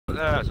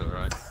That's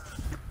alright.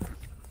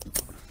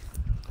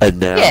 And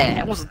now,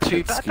 Yeah, it wasn't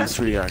too bad. Penske's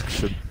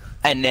reaction.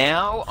 And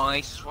now I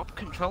swap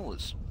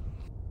controllers.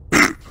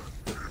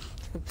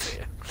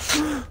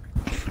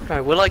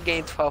 Right, will I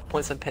gain 12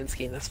 points on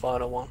Penske in this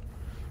final one?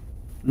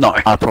 No.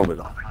 Probably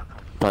not.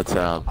 But,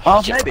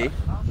 Oh, maybe.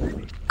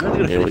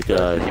 Here we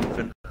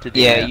go.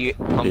 Yeah, you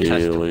pumped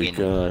us Here to we win.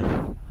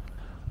 go.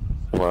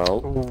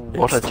 Well,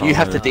 What it's a- You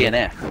have to time.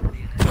 DNF.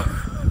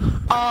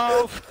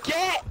 Oh,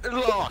 get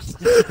lost!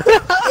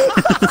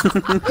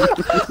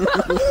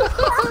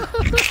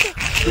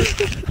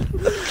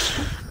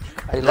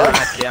 I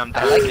like I'm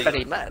I like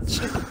very much.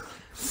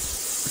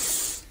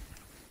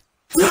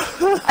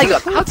 Hang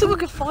on, how to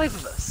look at 5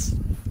 of us?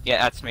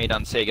 Yeah, that's me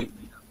done Sagan.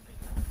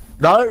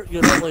 No,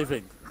 you're not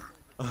leaving.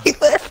 He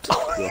left!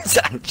 Oh, he's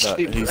No,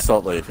 actually he's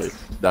not leaving.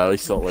 No,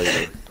 he's not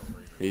leaving.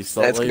 He's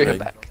not Let's go leaving.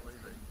 back.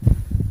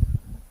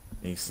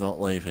 He's not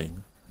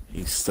leaving.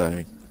 He's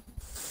staying.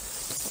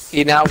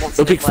 He now wants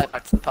to It'll be invite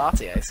back to the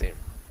party, I assume.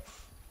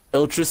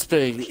 It'll just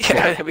be.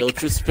 Yeah, there we it'll go.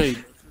 just be.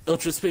 It'll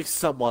just be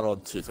someone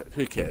on Tuesday.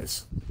 Who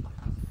cares?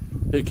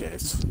 Who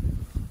cares?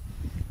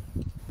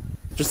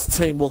 Just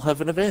the team will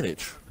have an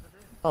advantage.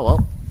 Oh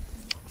well.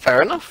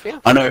 Fair enough, yeah.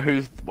 I know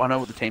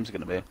what the teams are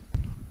going to be.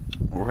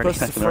 Already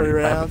First of making 3 a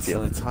rounds,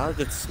 feeling. and the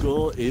target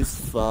score is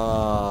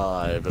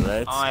 5.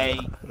 That's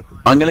I'm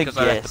gonna Because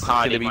I left guess the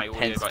party, it's my gonna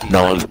be audio got Penske.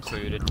 No,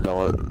 included.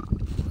 no.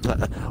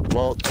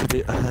 Well, to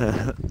be,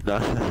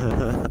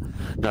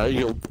 no,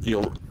 you'll.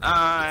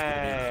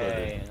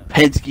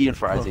 Penske and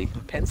Frizy.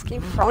 Penske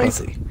and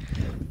Frizy.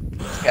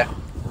 Yeah.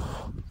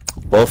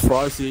 Well,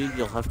 Frizy,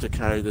 you'll have to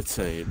carry the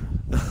team.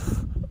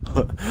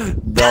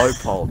 No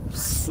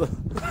pomps.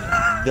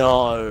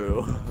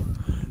 No.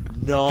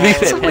 No. To be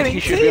fair, It's a winning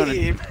Penske should be on a,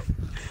 team.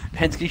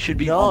 Penske should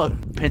be No.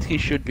 Penske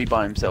should be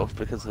by himself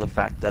because of the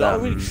fact that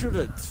No, he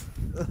shouldn't.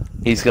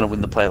 he's gonna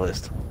win the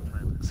playlist,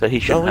 so he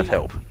shouldn't No, have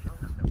help.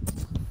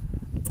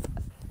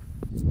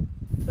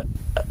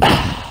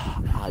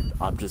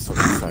 I'm just not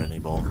gonna say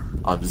anymore.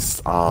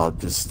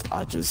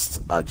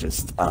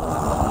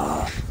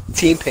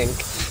 Team Pink.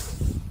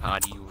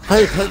 Party.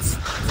 Hey, Pens,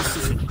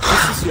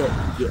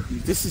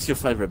 this is your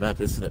favorite map,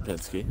 isn't it,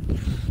 Pensky?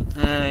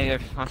 Yeah,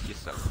 fuck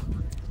yourself.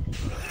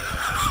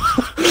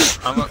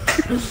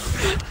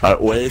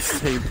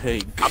 Where's Team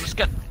Pink? I'm just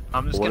gonna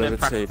Whatever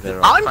practice. team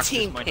they're on. I'm practice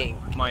Team my,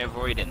 Pink. My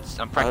avoidance.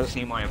 I'm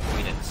practicing my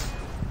avoidance.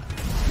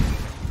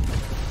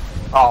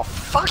 Oh,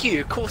 fuck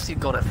you. Of course you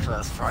got it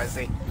first,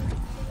 Frizy.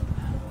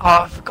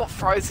 Oh, I forgot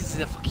Frizy's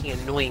the fucking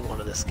annoying one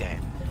of this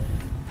game.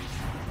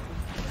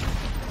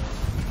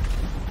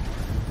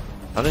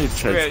 I need to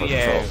change my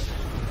Yeah. control.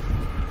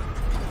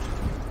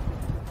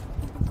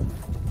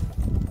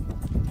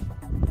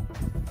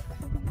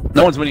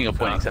 No one's winning a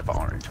point except for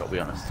Orange. I'll be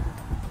honest.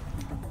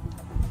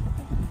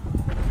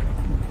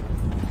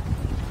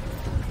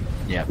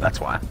 Yeah, that's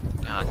why.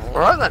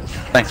 Alright then.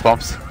 Thanks,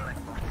 Bobs.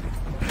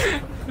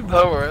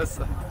 No worries.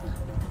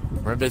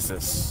 We're in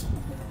business.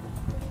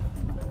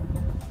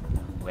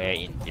 We're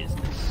in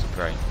business.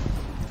 Great.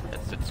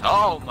 That's it.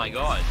 Oh my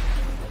god.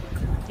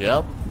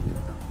 Yep.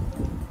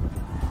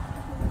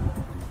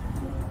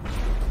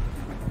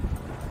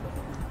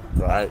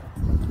 Right.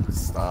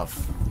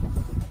 Stuff.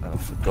 And I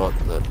forgot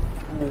that.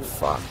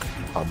 Fuck.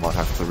 I might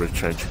have to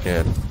rechange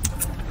again.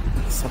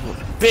 Son of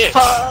a bitch!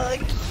 Fuck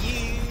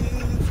you,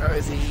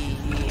 Frizy.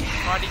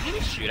 Oh, did you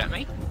just shoot at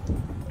me?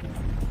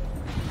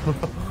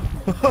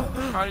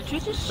 Oh, did you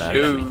just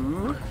shoot at me?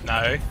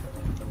 No.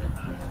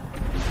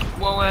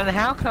 Well, then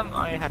how come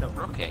I had a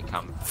rocket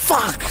come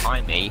Fuck!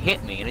 behind me,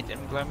 hit me, and it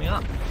didn't blow me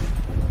up?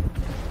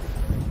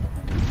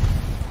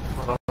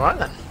 Alright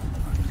then.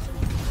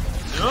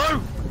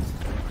 No!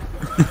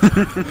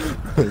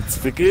 It's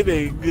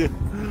beginning!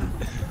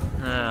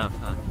 Ah,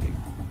 fuck you.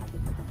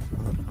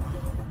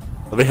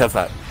 Let me have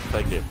that.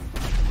 Thank you.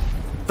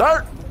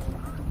 Start!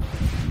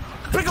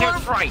 Pick Get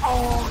up! right!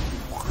 Oh!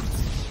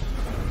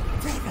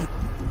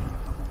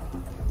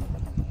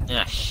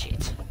 Ah,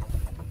 shit.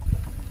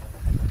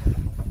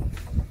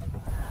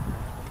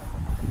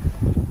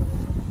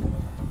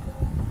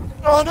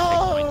 Oh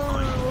no!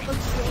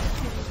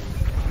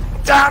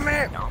 Damn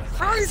it! No.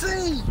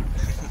 Frizy!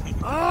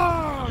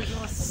 Oh,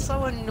 you're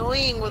so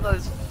annoying with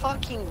those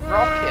fucking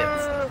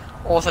rockets.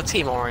 Also,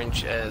 Team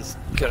Orange is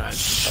gonna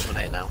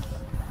dominate now.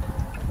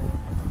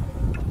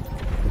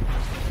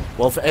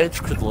 Well, if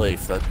Edge could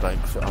leave, that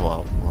makes. Oh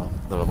well,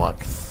 never mind.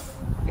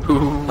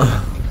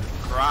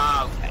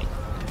 Okay.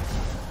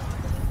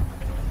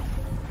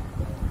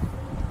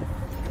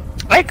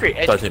 I agree.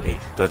 Edge Don't can hit me.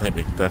 leave. Don't hit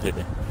me. Don't hit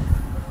me.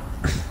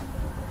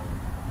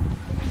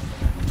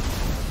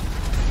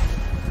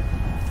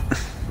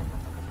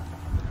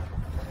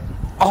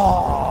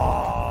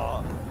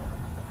 Oh!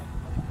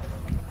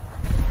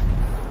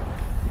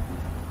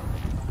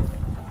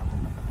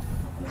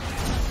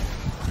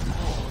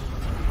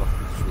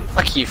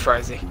 Fuck you,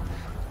 Frozy.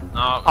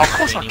 Oh, Oh, of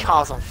course my really?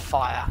 car's on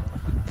fire.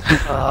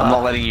 I'm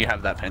not letting you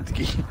have that Penske.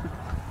 Is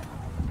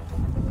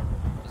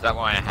that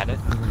why I had it?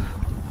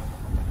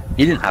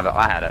 You didn't have it.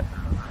 I had it.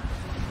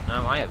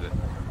 No, I have it.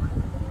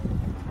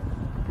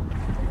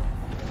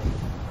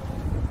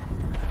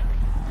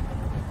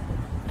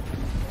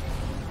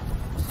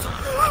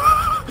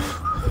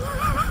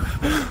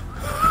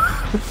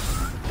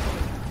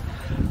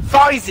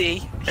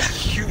 Frizy!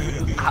 You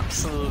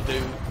absolute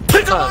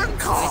cunt.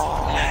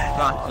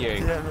 Fuck you.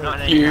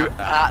 Not an You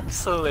encounter.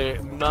 absolute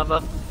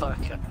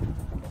motherfucker.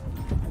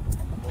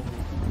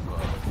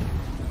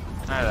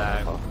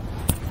 Hello.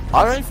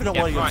 I don't even know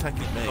why you're Fry-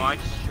 attacking me. Fry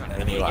just shot at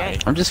me Anyway. again.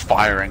 I'm just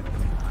firing.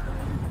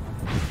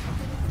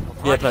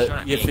 Yeah, Fry just shot but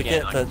at you me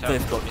forget again. that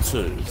they've got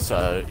 2,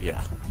 so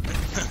yeah.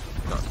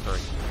 Got 3.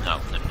 No,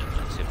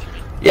 see what you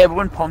mean. Yeah, but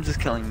when Poms is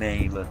killing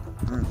me, look,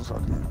 it's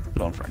like,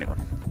 good on for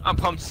anyone. I'm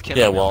pumped to kill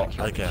Yeah, him, well, I'm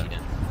gonna kill okay.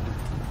 him,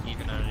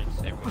 even though it's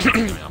everyone's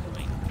coming after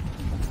me.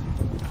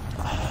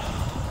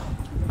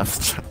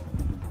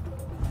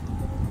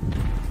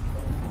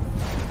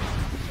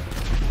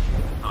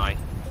 Hi.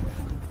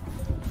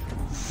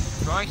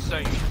 Fry so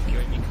used to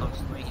killing me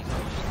constantly, he's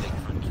always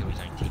trying to kill his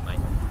own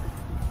teammate.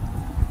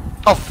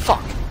 Oh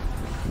fuck!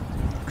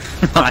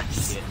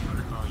 Nice. Yeah,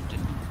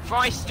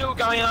 Fry's still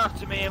going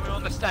after me and we're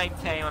on the same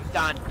team, I'm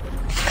done.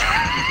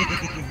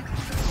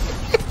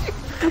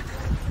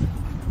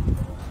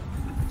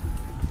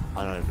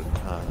 I don't even.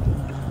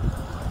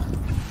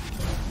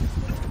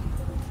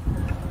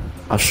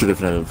 I should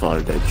have never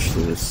invited Edge to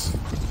this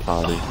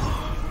party.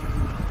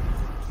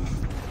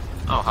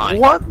 Oh, hi.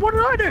 What? What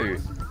did I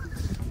do?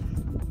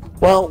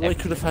 Well, we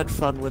could have had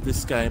fun with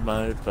this game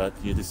mode, but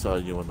you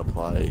decided you want to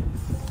play.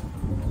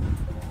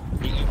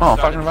 Oh,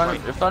 fucking right.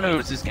 If I knew it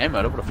was this game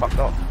mode, I would have fucked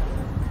off.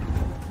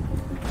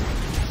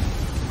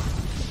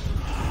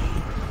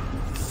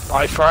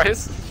 Bye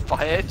Fries.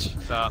 Bye Edge.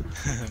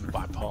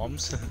 By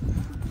palms.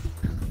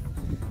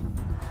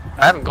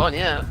 I haven't gone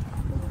yet.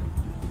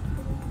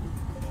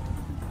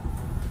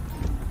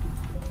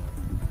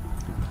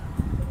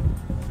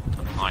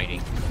 I'm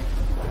hiding.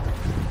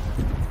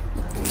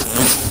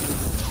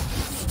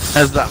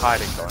 How's that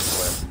hiding going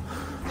for?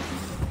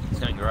 It's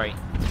going great.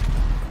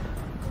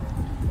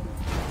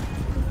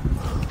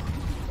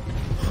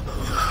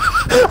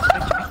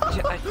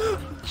 I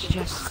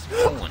just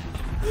spawned.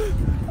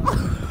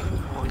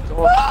 Oh my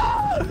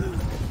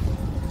god.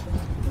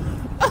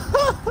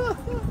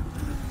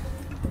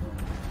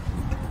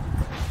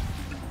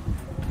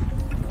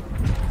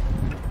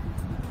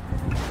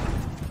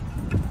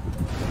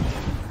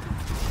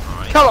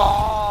 Alright. Come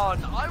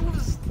on! I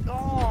was.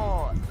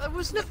 Oh, there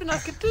was nothing I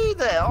could do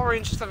there.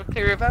 Orange just have a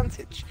clear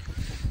advantage.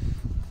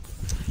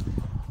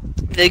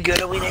 They're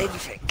gonna win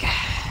anything.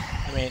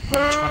 I mean,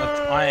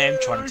 I am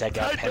trying to take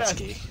out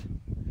Penske.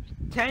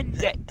 10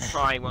 deck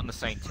Fry on the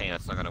same team,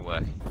 that's not gonna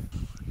work.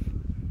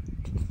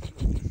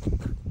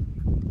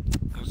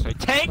 Also,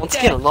 10 Once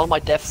deaths! again, a lot of my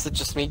deaths are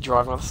just me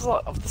driving off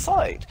the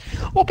side.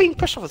 Or being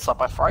pushed off the side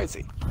by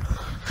Frizy.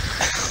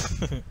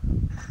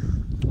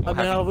 I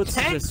mean, I would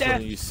 10 suggest when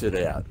deaths. you sit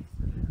out.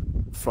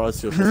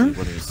 Fries your when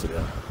you sit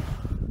out.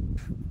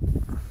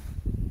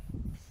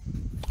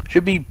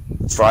 Should be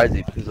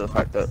Frizy because of the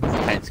fact that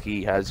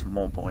Penske has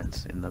more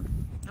points in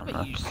them. How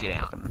about you sit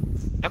out?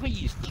 How about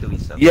you just kill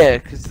yourself? Yeah,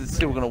 because it's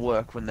still going to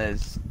work when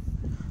there's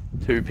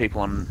 2 people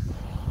on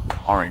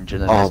orange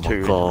and then Oh there's my 2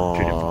 in 2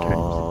 different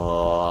teams.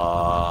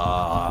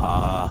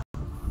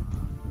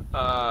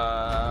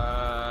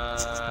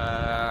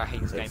 I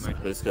hate this game mode.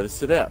 Who's going to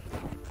sit out?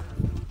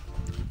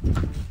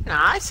 Nah,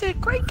 I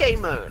said great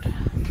game mode.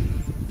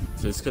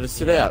 So who's going to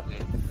sit out?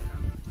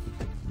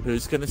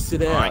 Who's going to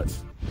sit Alright. out?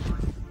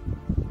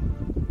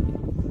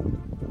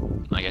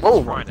 I guess Oh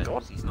it's my Friday, god,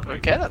 because he's not very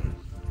okay then.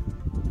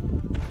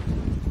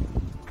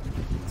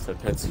 So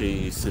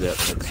Penske, you sit out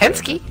next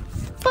Penske? round.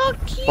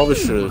 Fuck you! Probably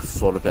should have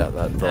thought about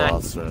that the Nah.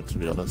 last round, to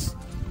be honest.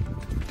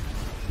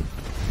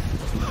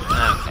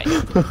 Okay.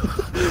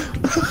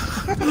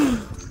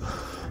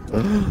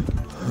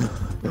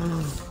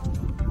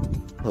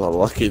 Well,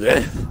 lucky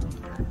there.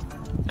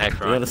 Hey, To be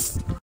Fry.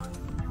 honest.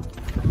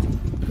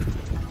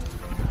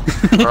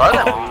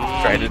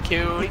 Right, Traded. we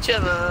kill each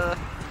other.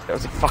 That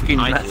was a fucking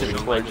I massive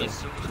killed my explosion.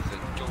 missiles as the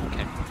door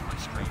came on my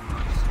screen.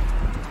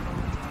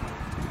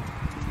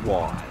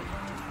 Why?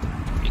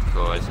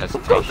 Because Go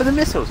for hesitation. the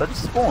missiles, I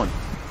just spawned.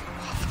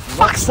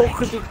 Fuck's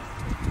sake.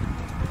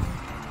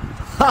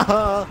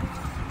 Haha!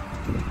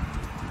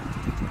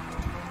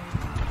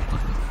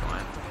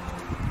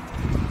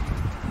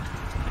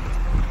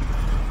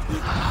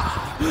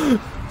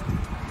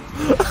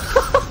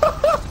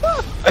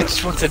 I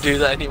just want to do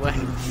that anyway.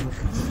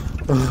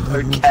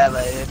 Don't care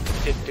that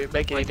it didn't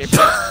make any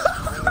difference.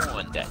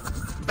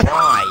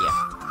 Why?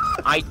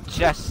 I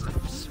just.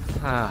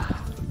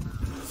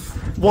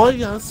 Why are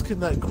you asking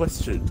that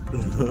question?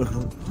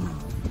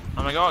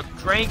 Oh my god,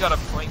 Gray got a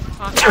point.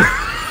 Fuck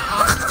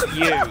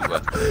you.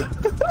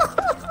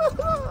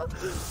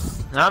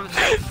 I'm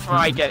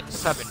Fry get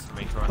subbing for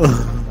me, Fry.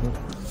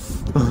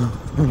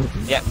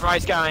 Yeah,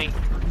 Fry's going.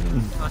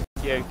 Fuck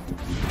you.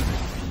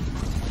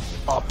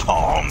 Oh,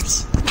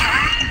 palms!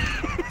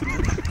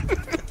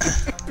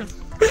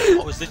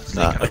 What was this?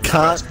 Nah, I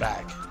can't- Reverse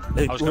back.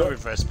 It, I was going to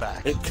reverse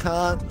back. it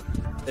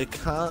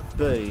can't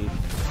be.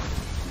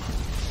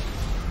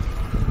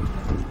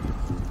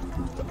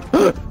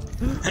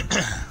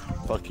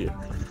 Fuck you.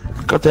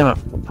 God damn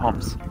it,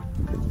 Poms.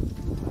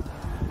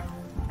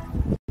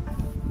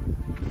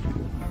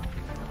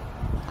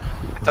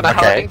 Don't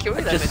know how I Okay, didn't kill you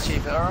I then, just-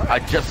 Mitchie, but alright. I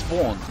just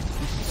spawned.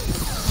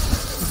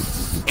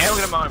 Yeah, we're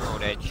gonna mine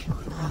Road Edge.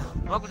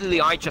 Welcome to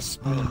the I Just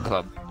Spawned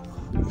Club.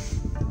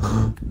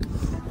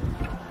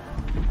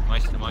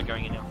 Am I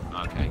going in now?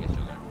 Okay, I guess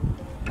we'll go.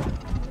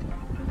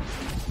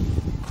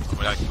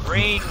 We're like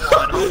green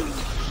one. Holy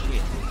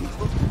shit.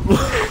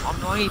 I'm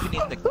not even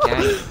in the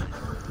game.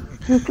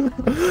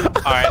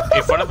 Alright,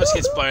 if one of us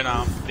gets blown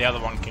up, the other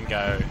one can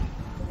go.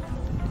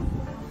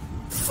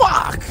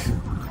 Fuck!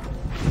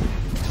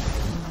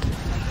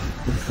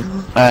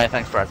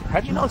 Thanks, Brad.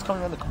 How'd you know it's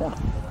coming around the corner?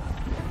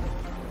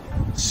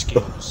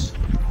 Skills.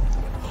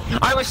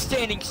 I was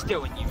standing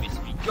still and you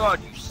missed me. God,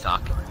 you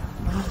suck.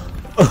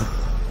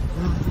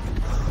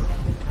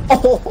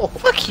 Oh!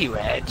 Fuck you,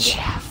 Edge.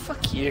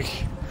 Fuck you.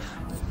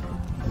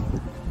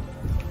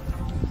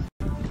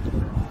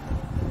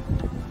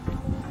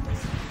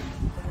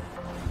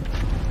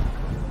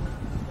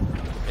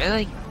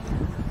 Really?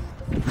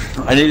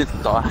 I needed to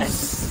die. I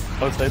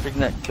was hoping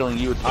that killing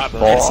you would take the...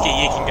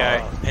 Penske, you can go.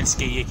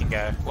 Penske, you can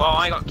go. Well,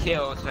 I got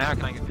killed, so how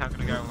can I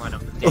go when I'm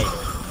dead?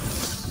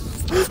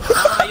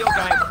 Ah, you're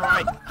going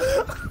right.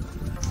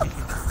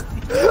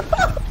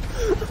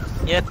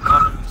 Yep,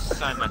 I'm having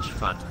so much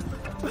fun.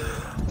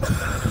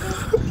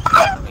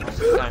 Having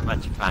so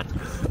much fun.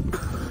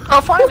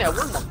 Oh, fine now,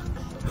 wouldn't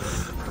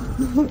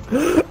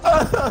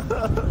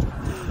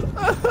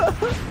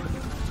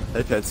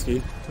Hey,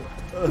 Penske.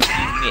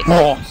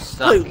 You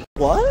suck. Wait,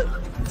 what?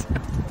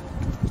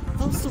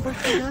 That was the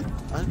record again?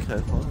 Okay,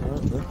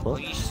 alright, Well,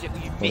 you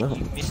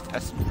missed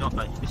us. You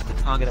missed the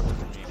target that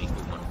wasn't moving.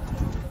 Good one.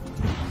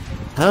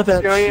 How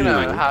about you? you? Know,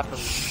 it happens.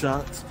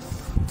 Shut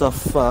the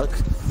fuck.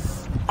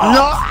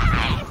 No!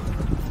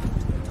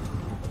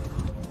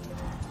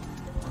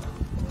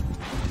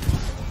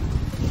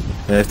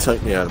 Yeah,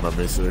 take me out of my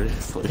misery,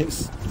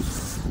 please.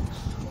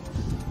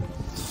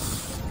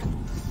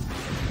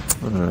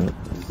 Alright.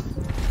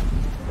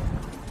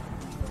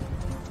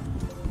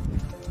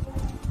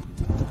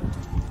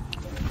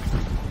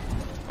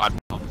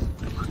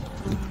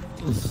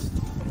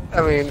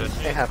 I mean, So it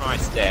if happens.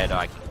 Christ's dead,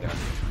 I can go.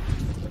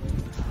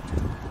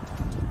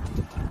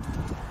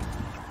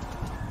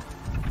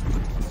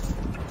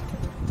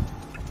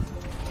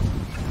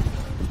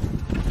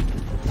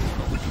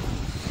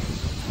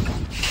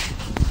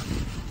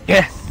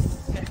 Yes!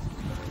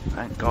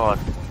 Thank God.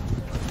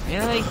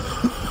 Really?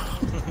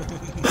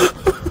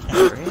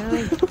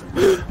 Really?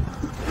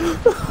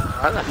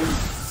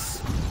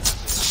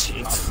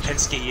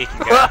 Penske, you can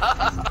go.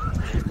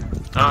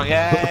 Oh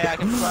yeah, I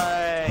can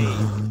play.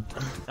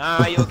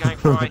 Ah, you're going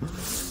right.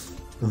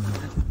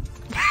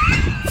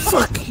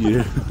 Fuck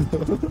you.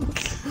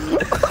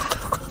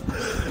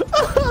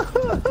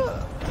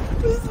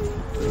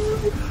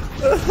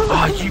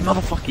 Oh, you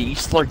motherfucker, you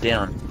slowed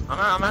down.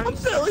 I'm only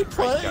barely go,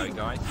 playing.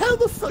 guys. How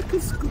the fuck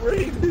is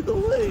Green in the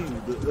lead?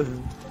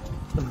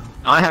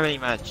 I haven't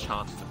even had a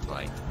chance to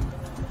play.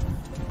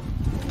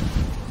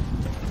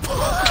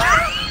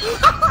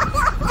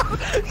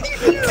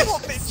 You know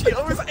what, Mitchie?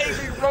 I was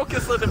aiming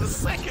rockets at him a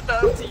second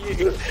after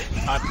you.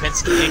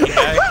 Penske, you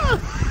can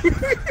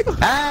go.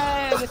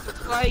 Hey, let's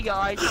play,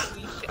 guys.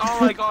 Oh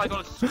my god, I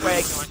got a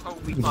square, guys.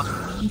 Holy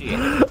fucking shit. I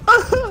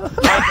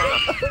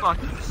got a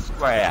fucking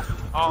square.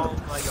 Oh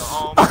my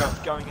god,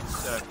 I'm going in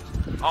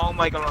circles. Oh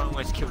my god, I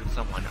almost killed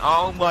someone.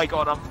 Oh my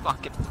god, I'm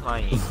fucking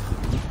playing.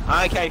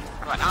 Okay,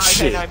 right, okay,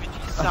 Shit. no,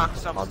 Mitchie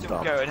sucks, I'm still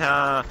done. going,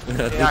 huh? Yeah,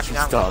 Yeah, I can Mitchie's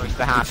have done. what's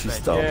to happen. Mitchie's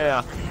done.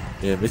 Yeah.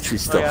 Yeah, Mitchie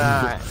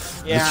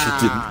stopped.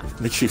 Yeah.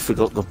 Mitchie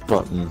forgot the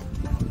button.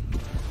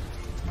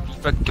 You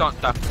forgot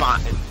the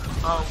button.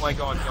 Oh my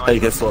god, guys. Hey,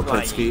 guess what,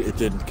 playing. Penske? It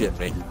didn't get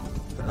me.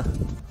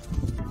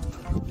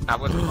 That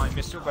wasn't my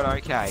missile, but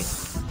okay.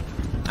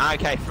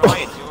 Okay, fly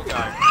it, your go.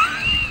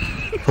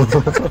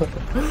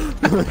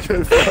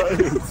 Okay, fine,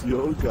 it's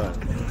your guy.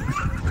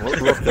 I want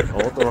the rocket, I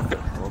want the rocket,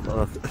 I want the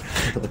rocket.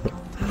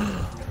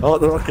 I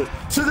want the rocket.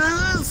 To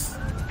this!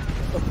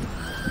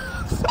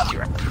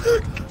 You're a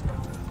prick.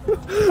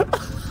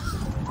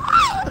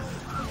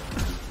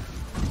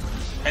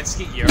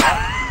 Penske, you're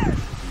up.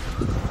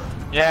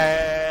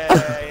 Yay,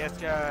 let's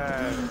go.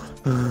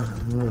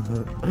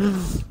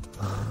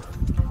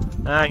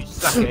 Ah, you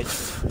suck it.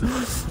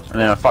 And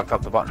then I fucked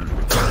up the button.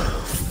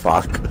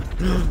 Fuck.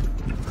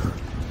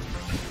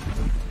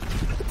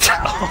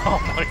 Oh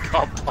my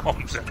god,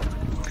 bombs. I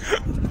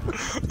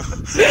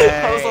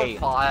was on Yay.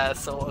 fire,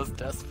 so I was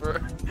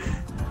desperate.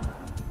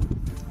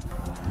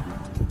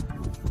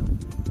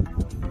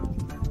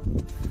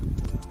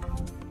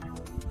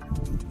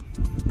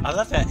 I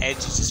love how Edge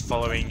is just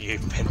following you,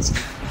 Penske.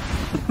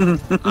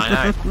 I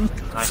know.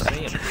 I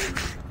see him.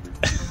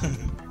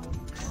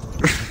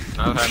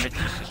 Oh,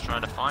 Mitch's just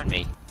trying to find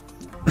me.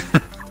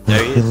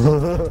 There he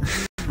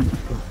is.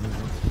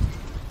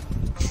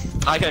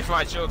 Okay,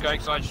 fine, sure, go,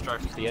 because I just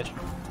drove to the edge.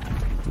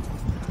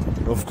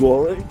 Of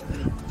glory?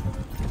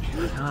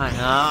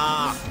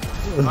 Ah,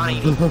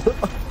 funny.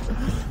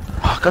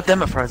 Oh, God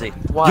damn it, Frozy.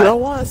 Why? You know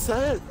why I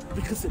say it?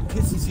 Because it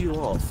pisses you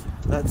off.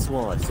 That's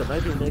why. So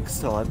maybe next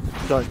time,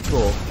 don't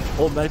talk.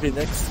 Or maybe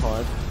next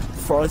time,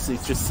 Frosty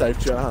just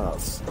saved your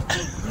ass.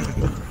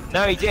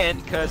 No, he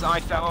didn't, because I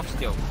fell off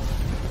still.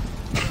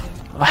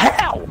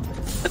 How?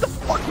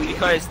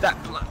 Because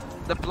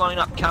the blown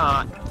up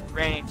cart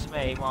ran into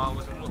me while I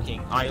wasn't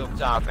looking. I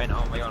looked up and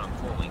oh my god, I'm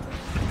falling.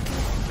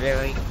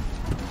 Really?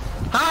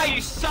 Ah,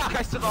 you suck!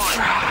 I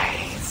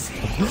survived!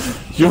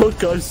 You're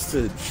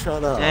ghosted,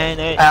 shut up. And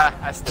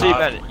That's too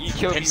bad. You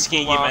killed me. Penske,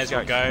 you may as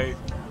well go.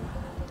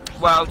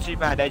 Well, too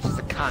bad. They're just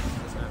a cunt.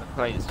 That's not to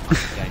play this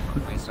fucking game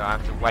properly, so I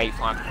have to wait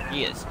 5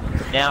 years.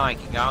 Now I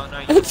can go. No,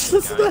 you It's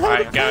just can go. the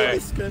Alright,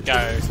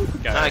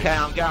 go. Okay,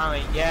 I'm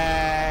going.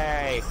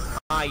 Yay!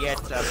 I get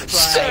to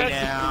play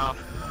now.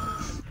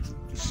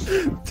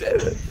 Damn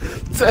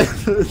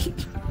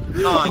it.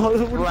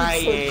 I'm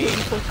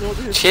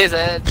playing. Cheers,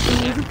 Ed.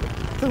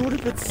 That would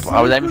have been so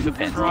I was aiming for good.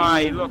 pen.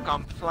 Try, look,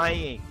 I'm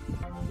playing.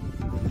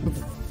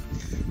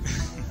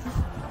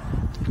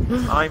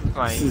 I'm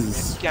playing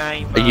this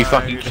game. Are you mode.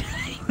 fucking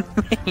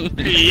kidding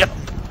me? Yep.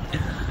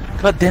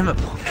 God damn it,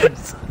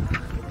 Pops.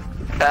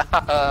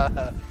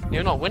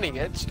 You're not winning,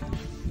 Edge.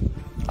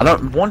 I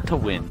don't want to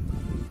win.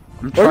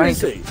 I'm Where trying is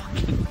to he?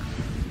 fucking...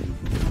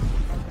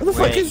 Where the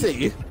fuck Wait. is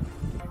he?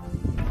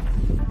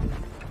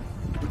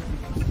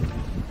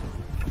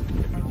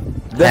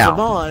 Never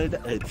mind,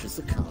 Edge is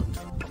a cunt.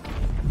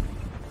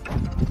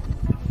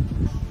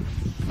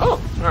 Oh,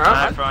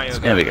 alright. Try,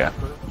 There we go.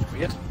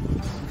 Weird.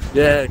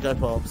 Yeah, go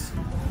Pops.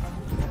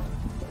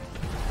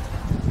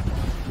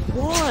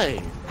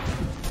 Why?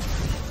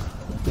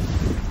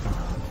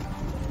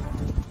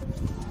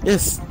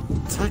 Yes,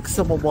 take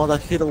someone while they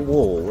hit a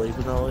wall,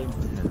 even though I...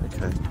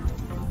 Yeah, okay.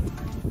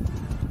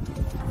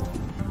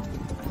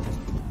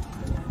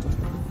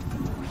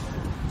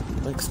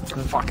 Thanks,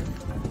 Fuck.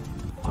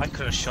 I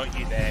could have shot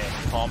you there,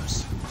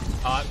 Poms.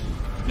 There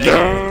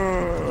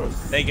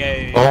Yes! you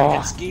go, Oh.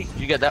 Penske. Did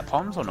you get that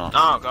Poms or not?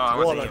 Oh god, I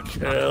What wasn't a even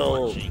fucking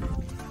kill. watching.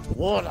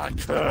 What a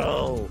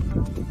kill!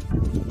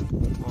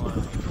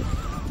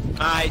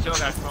 Ah, it's all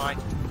going fine.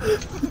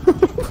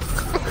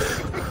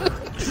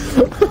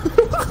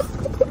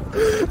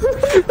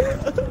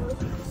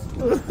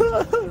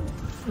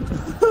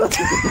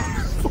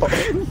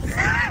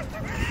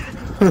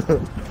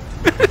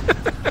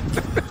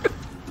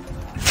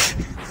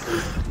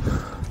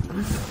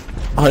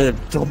 I am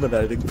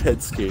dominating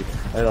Penske,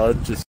 and I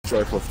just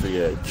drove off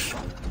the edge.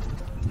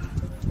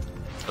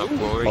 Stop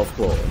glory. Of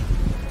course.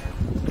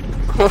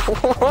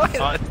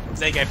 What?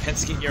 There you go,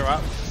 Penske, you're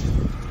up.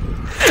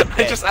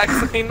 I just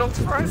accidentally knocked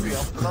Frosty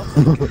off the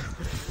nothing.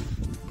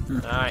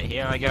 Alright,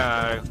 here I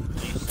go.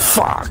 You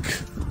suck.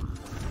 Fuck!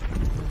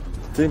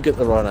 Didn't get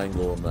the right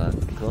angle on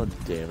that. God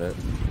damn it.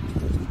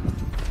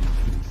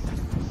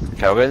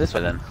 Okay, I'll go this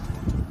way then.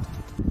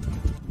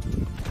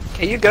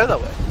 Can you go that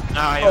way?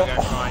 Oh, you're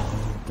going fine.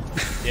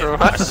 Yeah,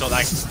 Alright. I saw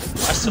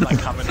that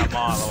coming a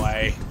mile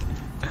away.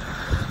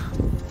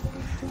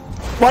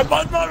 My!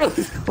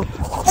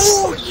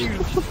 Oh, you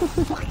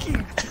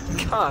fucking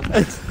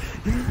cunt.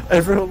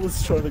 Everyone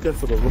was trying to go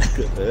for the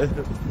rocket there.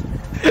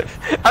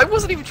 I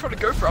wasn't even trying to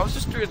go for it, I was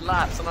just doing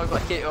laps and I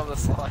got hit on the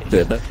side.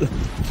 Damn it.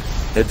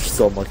 Edge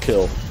stole my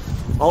kill.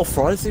 Oh,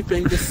 Frizy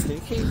being the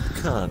sneaky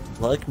cunt.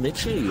 Like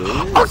Mitchie, you.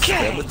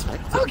 Okay,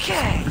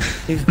 okay.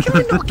 Can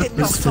I not get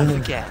knocked off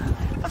again?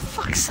 For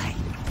fuck's sake.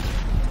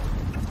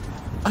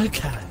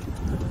 Okay.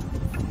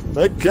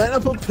 Again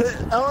up a pit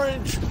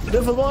orange.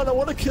 Never mind, I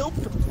want to kill.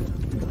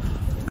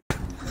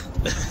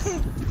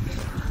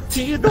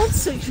 Do you not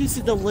see who's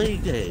in the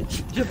lead,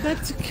 Edge? You're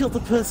meant to kill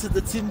the person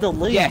that's in the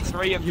lead. Yeah,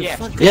 3 of You yeah.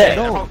 fucking Yeah,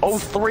 dog. all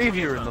 3 of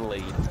you are in the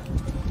lead.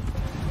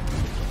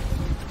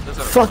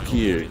 Fuck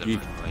you.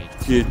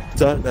 You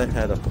don't know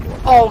how to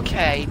play.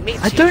 Okay,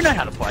 Mitchie. I do know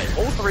how to play.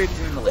 All 3 of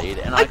you are in the lead,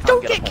 and I I can't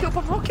don't get get a point. killed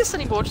by rockets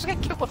anymore, just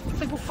get killed by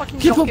people fucking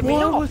Yeah, but knocking me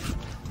why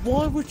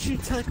off. would you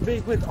take me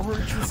when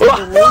orange was in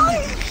the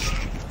lead?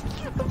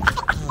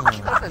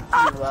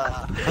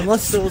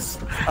 Unless there was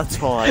a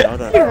tie, I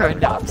don't You're know.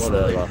 an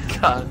absolute Whatever.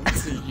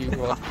 cunt,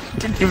 you are.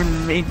 Didn't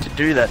even mean to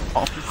do that,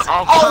 Poms.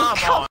 Oh, come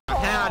come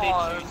on! How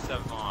on. did you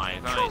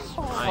survive?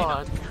 Come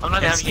on. I'm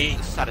not having Penske. any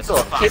Hit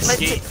satisfaction. my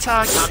Penske.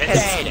 TikTok, I'm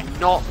Penske, dead.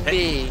 not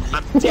me.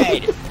 I'm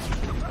dead.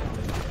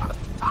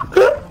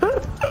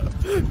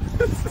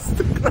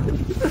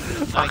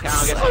 Okay,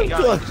 I'll get you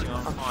going because you're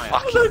on fire.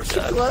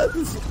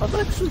 I'm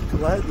actually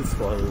glad this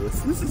fighting this.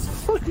 This is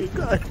fucking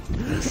great.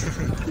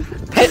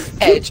 Pet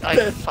Edge,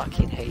 I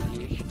fucking hate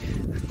you.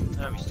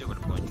 No, we still got a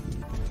point.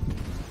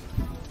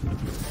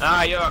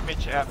 Ah, you're up,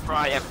 Mitch.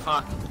 Fry, yeah,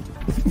 fuck.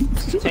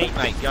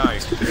 Teammate, go.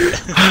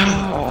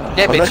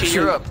 Yeah, Mitchie, actually-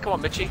 you're up. Come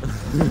on, Mitchie.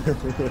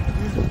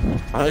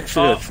 I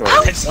actually Oh, gonna try.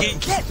 Penske,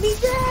 Get me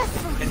there!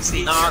 Penske,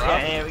 you're Oh, up. yeah,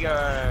 here we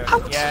go. How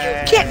did you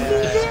get me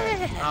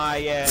there? Oh,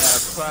 yeah,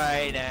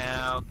 play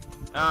now.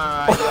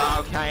 Alright,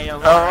 okay.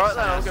 Alright,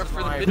 then I'll go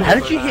through the middle. How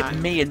did you hit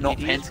me and not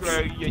It is Penske?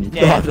 where you're I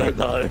dead. don't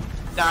know.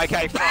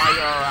 Okay, Fry,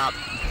 you're up.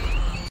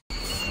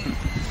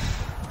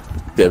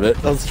 Damn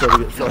it, I was trying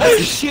to get Oh,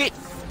 Frizy. shit!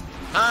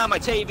 Ah, my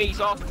TV's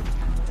off.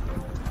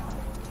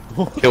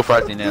 Kill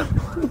Frosty now.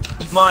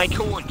 My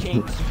cord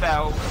kinks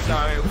fell, so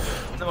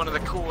one of the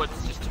cords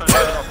just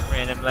turns it off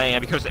randomly,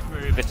 and because it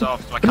moved it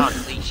off, so I can't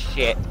see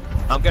shit.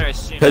 I'm gonna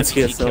assume Penske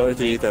that has no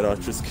idea that I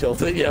just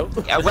killed it, yep.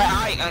 Yeah, well,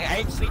 I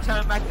actually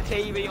turned back the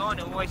TV on,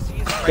 and all I see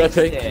is Go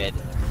Crazy pink. dead.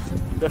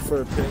 Go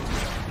for a pink.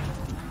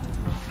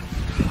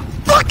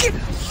 Fucking!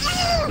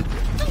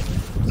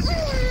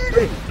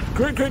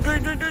 Green.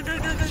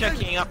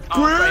 Checking up.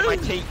 Oh, great, my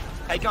TV.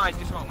 Hey guys,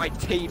 guess what? My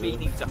TV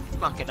needs a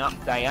fucking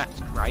update. That's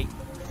great.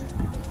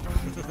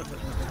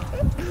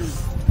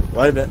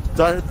 Wait a minute,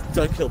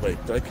 don't kill me.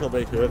 Don't kill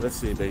me. Whoever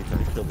see me,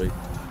 don't kill me.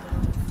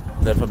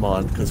 Never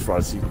mind, because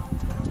Frosty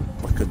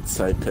fucking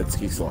saved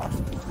Penske's life.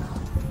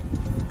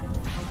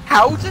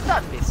 How did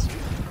that miss you?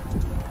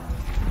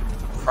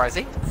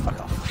 Crazy? Fuck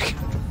off.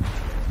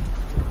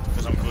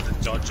 Because I'm good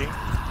at dodging.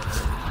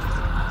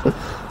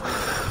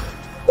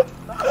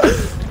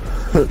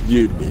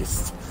 You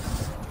missed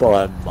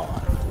by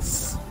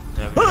miles.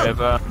 Have you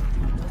ever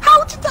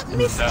How did that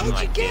miss done Edge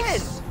like again?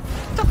 this?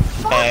 The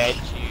fuck? Edge,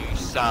 you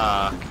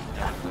suck.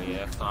 Oh,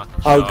 yeah, fucking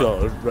I'll suck.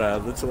 go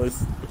around the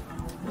choice.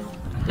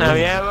 Have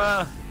you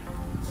ever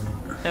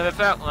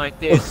felt like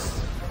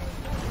this?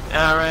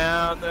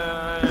 Around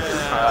the...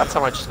 That's how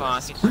much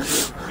fucking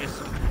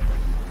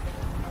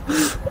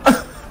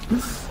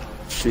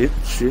Shit.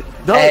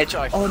 No! Edge,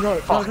 I oh no,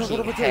 fucking what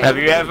am I hate doing? Have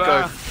you ever-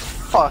 Go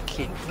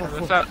fucking...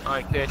 Ever felt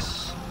like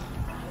this?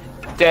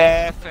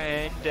 Death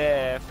and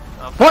death.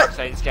 Oh, What? fuck's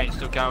sake, this game's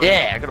still going.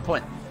 Yeah, I got a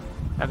point.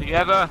 Have you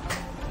ever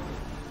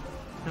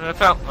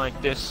felt like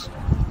this?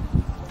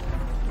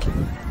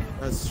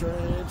 A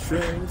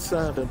strange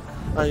sound.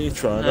 Are you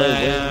trying to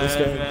win this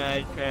game?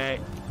 Right.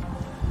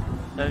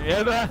 Have you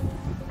ever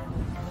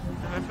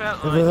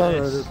felt like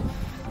this?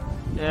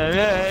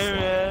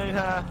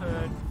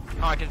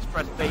 Oh, I can just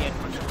press B and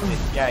push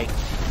this. Yay.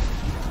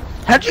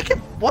 How'd you get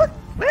what?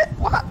 Where?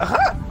 What?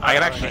 Huh? I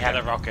can actually had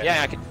a rocket.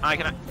 Yeah, I can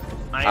fair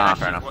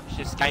actually enough. watch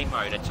this game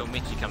mode until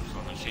Mitchie comes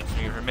along and shoots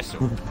me with a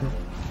missile.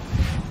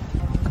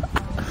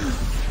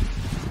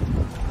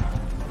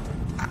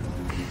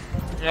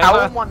 How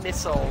are Ever, my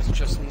missiles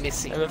just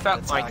missing? ever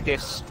felt the like target?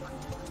 this?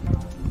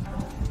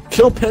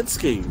 Kill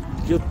Penske!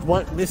 You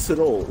won't miss it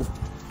all. Have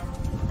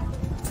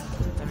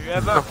you Oh,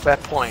 ever fair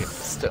point.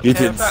 Still. You ever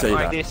didn't felt see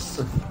like that.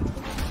 this?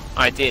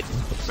 I did.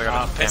 So I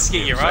got a Pesky,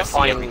 down you're here, right. so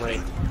I see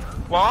everything.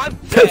 Well, I'm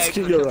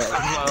Pesky, dead, you're because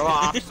right. I'm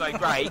off, so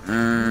great.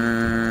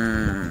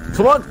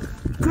 Come on!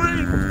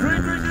 Green!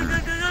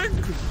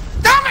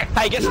 Damn it!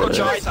 Hey, guess what,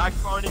 guys? I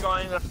finally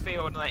got in the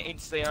field and I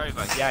instantly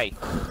over. Yay.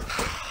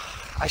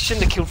 I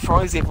shouldn't have killed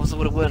Frozy if I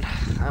would have won.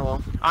 Oh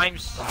well. I'm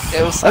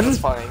It was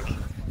satisfying.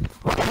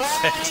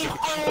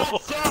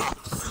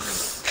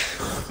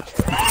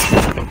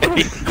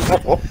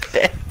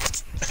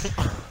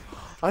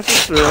 I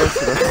just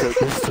realised that I said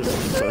this to the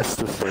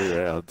first of 3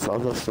 rounds.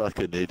 I'm a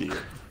fucking idiot.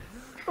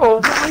 Oh,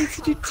 why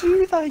did you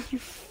do that, you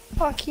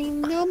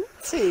fucking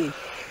numpty?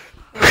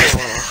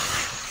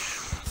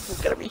 Oh.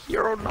 I'm gonna be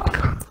here or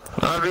not.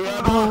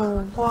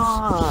 Oh,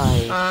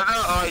 why? I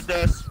don't like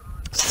this.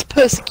 It's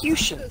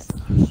persecution.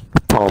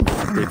 Tom,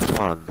 it's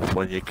fun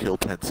when you kill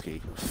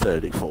Penske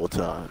 34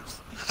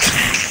 times.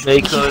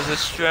 Because the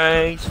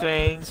strange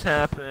things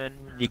happen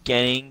when you're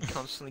getting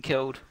constantly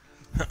killed.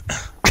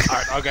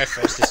 Alright, I'll go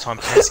first this time,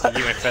 Pesky.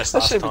 You went first That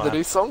last should be the time.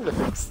 new song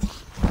next.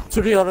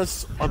 To be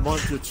honest, I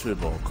might do 2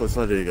 more, because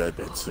I need to go to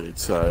bed soon,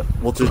 so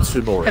we'll do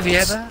 2 more rounds. Have you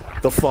ever?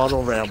 The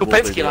final round Kill will be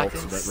Penske the like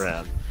ultimate this?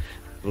 round.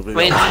 Will be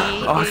When the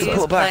he I can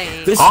pull it back.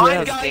 This I'm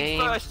round- going game.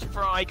 first,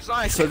 Fry, because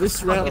I So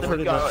this round I'm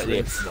pretty gonna go much at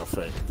needs this.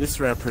 nothing. This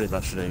round pretty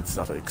much needs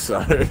nothing,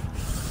 so...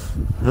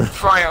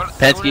 Fry,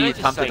 Pensky, it's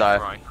time to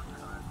die.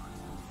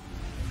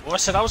 Well, I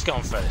said I was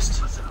going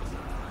first.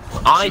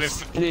 I You went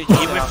stood you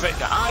went up. for-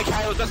 Okay,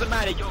 well, it doesn't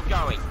matter, you're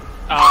going.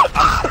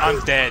 I'm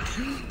dead.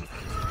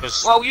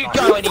 'Cause- Well, you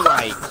go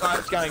anyway, because I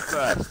was going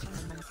first.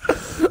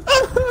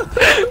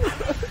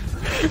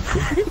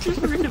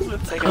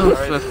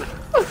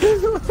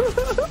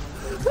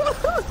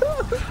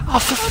 Oh,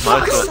 for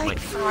fuck's God, sake, mate.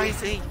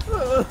 Frozy.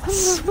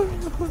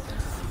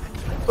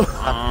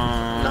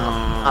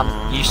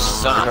 You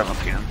suck.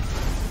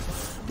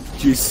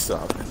 You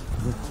suck.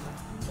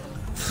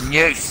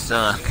 You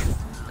suck.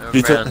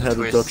 You don't know how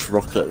to dodge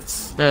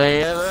rockets. Have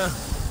you ever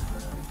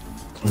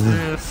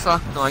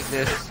fuck like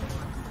this?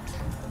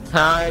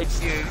 How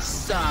you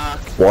suck.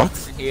 What?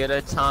 Here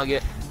to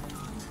target.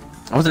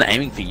 I wasn't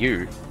aiming for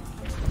you.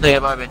 Yeah,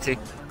 bye, Minty.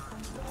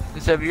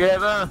 Because have you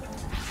ever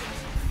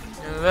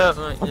felt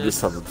like I'm this?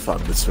 just having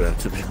fun this round,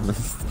 to be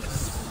honest.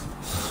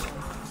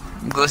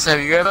 Because have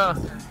you ever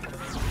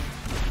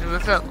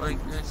felt like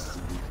this?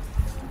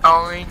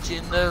 Orange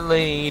in the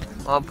lead,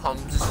 my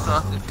palms is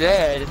fucking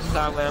dead, and so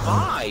am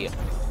I.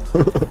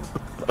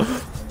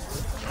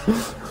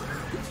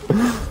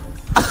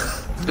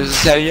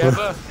 Because have you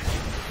ever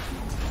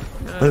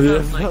Have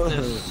you felt like ever-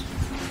 this?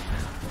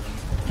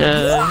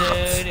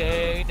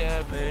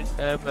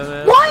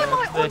 Why am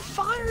I on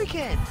fire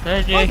again?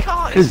 My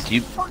car is Because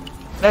you- fucking...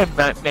 No, Alright,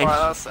 I'm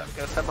gonna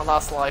spend my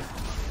last life.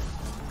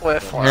 We're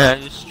fire.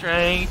 no,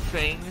 strange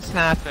things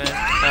happen.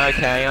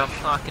 Okay, I'm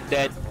fucking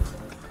dead.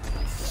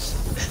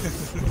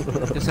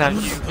 Because have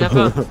you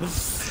ever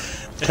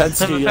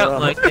Pensky, Never you're felt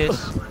up. like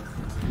this.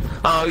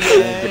 Oh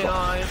yeah,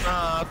 I'm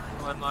up.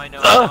 Am I? No,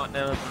 I'm not.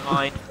 Never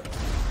mind.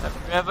 Have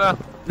you ever?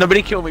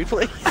 Nobody kill me,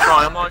 please.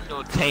 Right, I'm on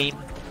your team.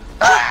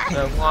 Okay,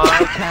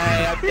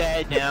 I'm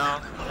dead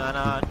now.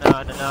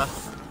 No.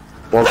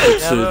 Welcome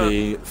to Never.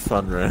 the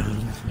fun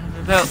round.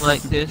 Never felt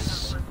like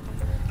this.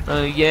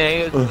 Oh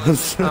yeah,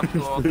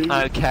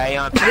 okay,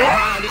 I'm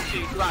How did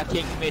you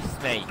fucking miss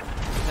me?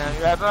 Have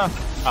you ever?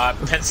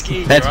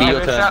 Pensky, Pensky, you're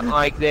your up. Never turn. felt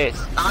like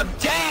this. I'm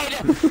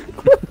dead!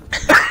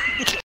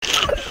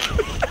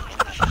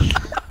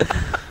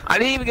 I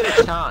didn't even get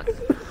a chance.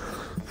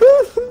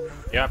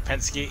 Yeah,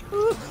 Pensky.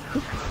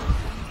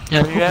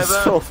 Have you ever?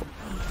 Stop.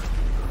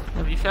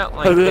 Have you felt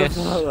like Have you this?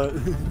 ever felt like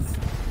this?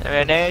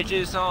 And Edge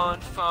is on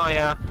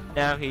fire.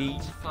 Now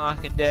he's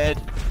fucking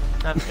dead.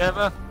 Have you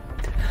ever?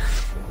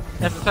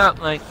 Never felt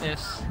like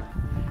this.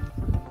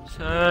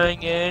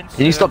 Turning in.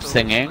 Can you stop circles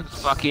singing? with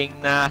fucking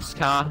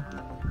NASCAR.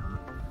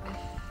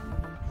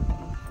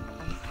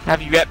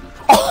 Have you ever?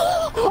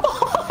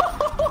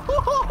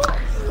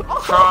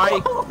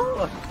 Try.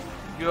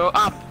 You're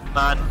up,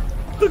 man.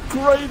 The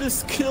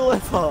greatest kill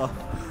ever!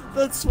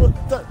 That's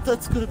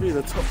gonna be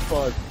the top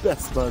 5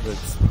 best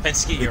moments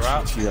Pensky, in you're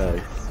up.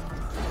 GTA.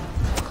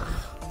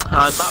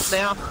 I'm up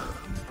now.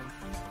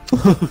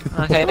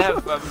 Okay,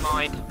 never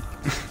mind.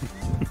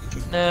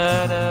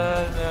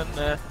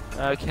 No.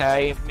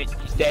 Okay,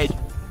 Mitchie's dead.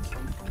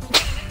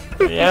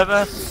 Have you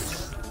ever?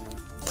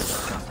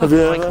 Have you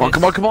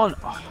ever? Come on.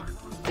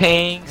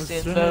 Pink's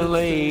in the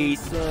lead.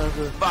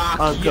 Fuck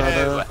I'm you.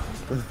 gonna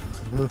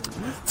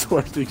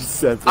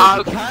 27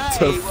 Okay,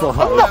 to well, 5.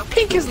 Oh,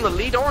 pink is in the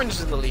lead, orange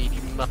is in the lead, you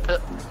muppet.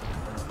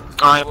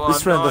 I was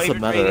This round not doesn't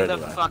even matter reading the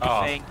anyway. fucking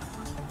Oh. thing.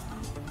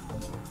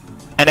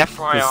 And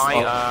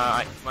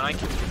FYI, This- when I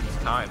killed him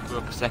this time, it blew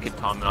up a second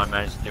time and I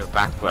managed to do it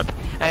backward.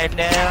 And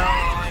now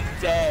I'm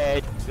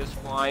dead. That's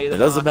why It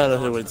doesn't matter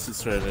who wins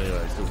this round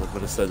anyway, because I'm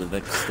gonna say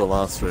the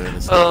last round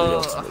is gonna be the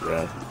ultimate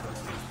round.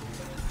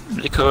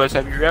 Because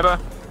have you ever?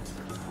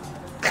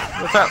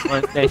 What's up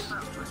like this?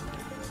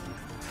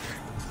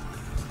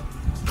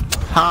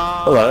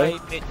 Hi, Hello.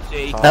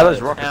 Mitzi. Hi. That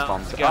was rocket How's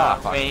bombs. it Ah,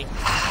 fuck. going?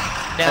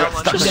 Now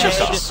I'm Just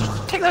dead.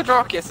 yourself. Take those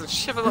rockets and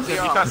shove them up Have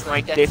your you arms. felt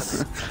like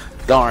this?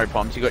 Don't worry,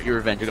 Bombs, you got your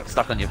revenge, you got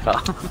stuck on your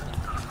car.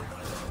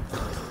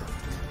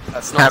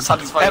 That's not Have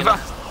satisfying you ever?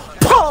 enough.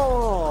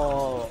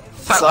 Oh!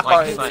 Felt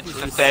like Sorry.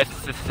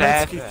 such a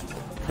fair.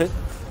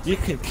 You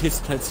can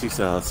kiss Pensky's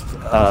ass,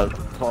 I'm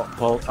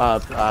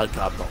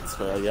not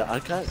fair, yeah,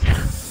 okay.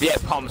 Yeah,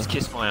 Palms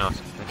kiss my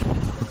ass.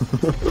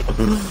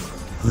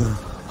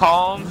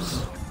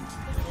 Palms.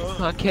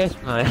 I kiss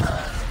my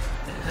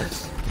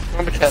ass.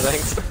 Okay,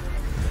 thanks.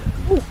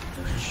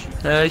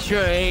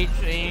 Strange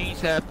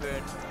things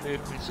happen.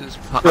 Differences.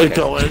 We're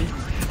going.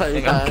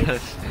 Bang, bang.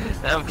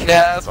 I'm Yeah,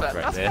 that's Fuck fair.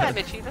 right That's there. fair,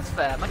 Mitchie, that's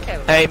fair. I'm okay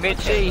with Hey, that.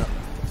 Mitchie.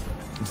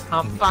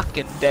 I'm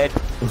fucking dead.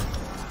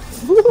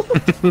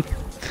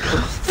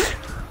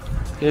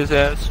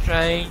 Cause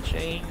strange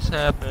things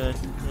happen.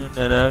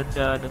 No.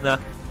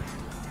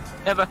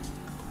 Never.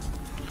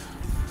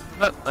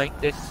 Not like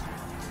this.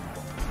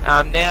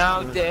 I'm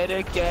now dead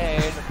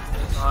again.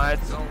 It's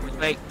always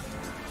me.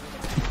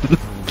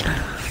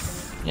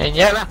 And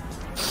never.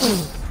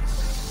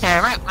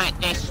 Never like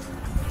this.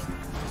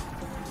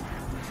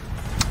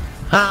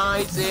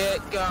 How's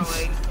it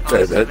going?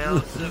 Damn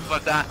it.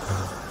 Like that.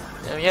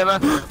 Have you ever?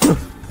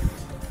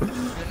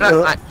 Not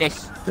like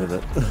this. Damn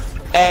it.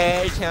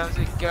 Hey, how's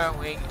it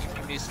going? If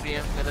you miss me,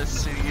 I'm gonna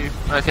sue you.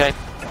 Okay.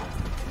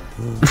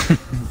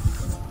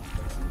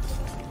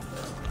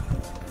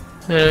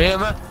 Have you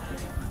ever?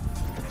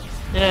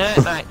 Yeah,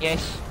 like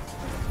yes.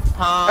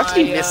 Hi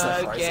Actually missed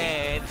that phrasing.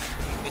 again.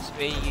 You miss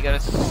me, you gotta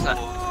suck.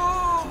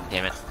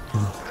 Damn it.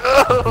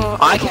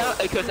 I can't,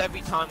 because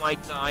every time I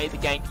die, the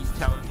game keeps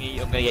telling me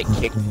I'm gonna get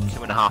kicked in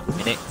 2.5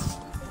 minutes.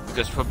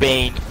 Because for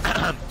being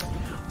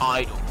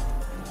idle.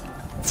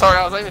 Sorry,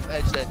 I was aiming for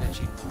Edge there,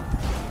 Mitchie.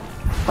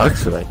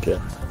 Excellent, yeah.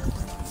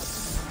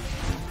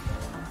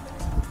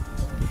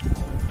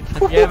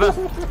 Have you ever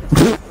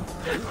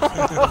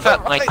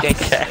felt like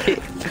this?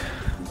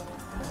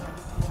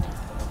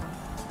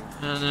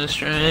 And the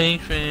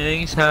strange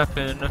things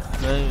happen.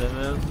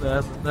 No,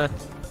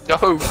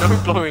 no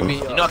blowing me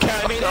You're up. not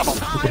carrying me this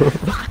time!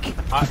 Fuck!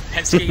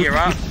 Pensky, you're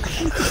up.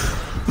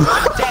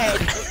 I'm dead!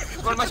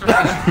 What am I supposed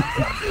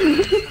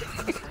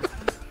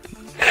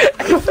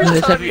to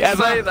do? Have you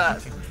ever? Say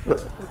that?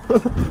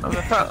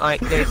 I've felt like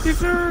this.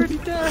 He's already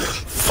dead.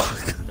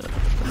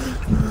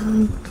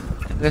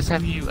 This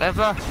have you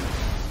ever?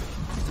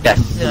 Yes.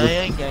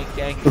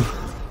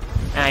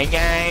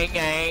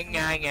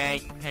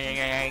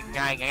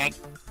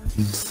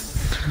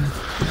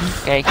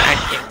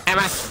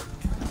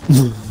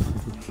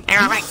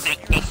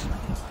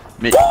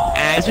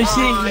 As we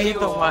see, you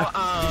never mind.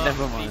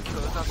 Never mind.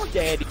 Because I'm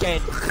dead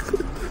again.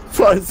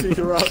 Pricing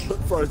you're up,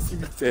 but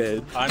pricing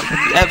dead. I'm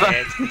Ever.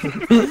 dead.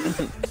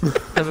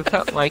 Never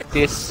felt like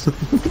this.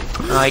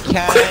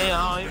 Okay,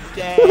 I'm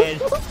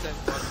dead. What's the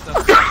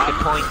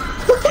point?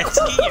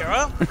 Pensky, you're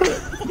up.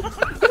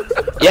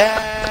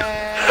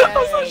 Yay!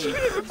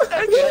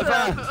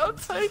 I'll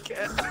take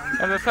it.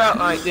 Ever felt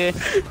like this?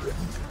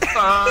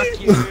 Fuck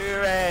you,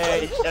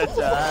 Red.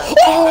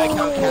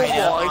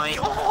 Oh my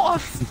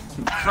god!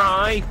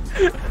 Try.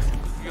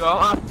 You're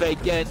up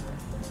again.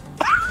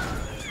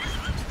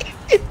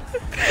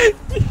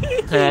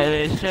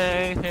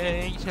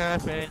 Things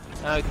happen.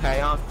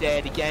 Okay, I'm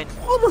dead again.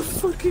 What a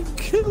fucking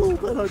kill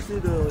that I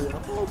did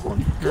earlier. Oh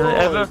my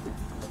god.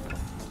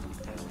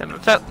 Ever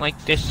felt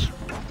like this?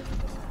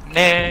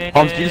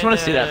 Holmes, do you just want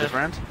to sit out this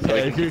round? So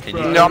we can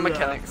continue. No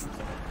mechanics.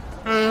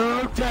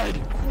 I'm dead.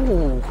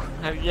 Ooh.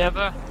 Have you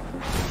ever?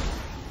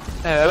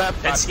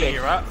 Let's get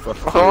you up.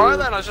 Alright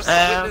then, I just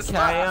this Okay,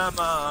 I'm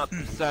up.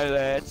 So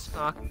let's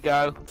fucking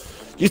go.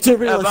 You do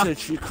realise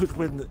that you could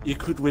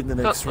win the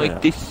next Felt like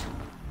round. this.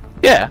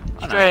 Yeah.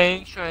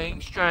 Strange.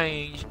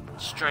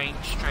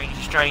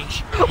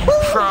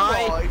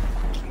 Fry.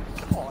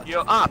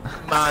 You're up,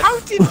 man. How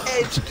did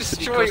Edge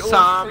destroy Because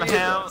all three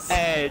somehow of us?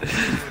 Edge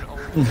and all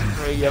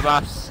three of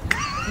us.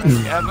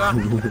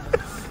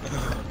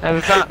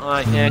 Ever felt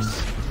like this?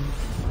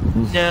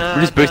 No,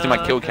 We're just boosting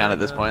my kill count at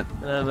this point.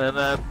 And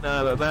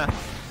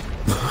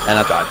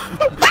I died.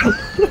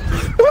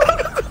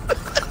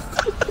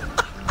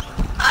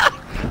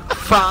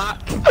 Fuck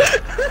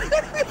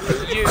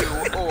you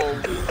all.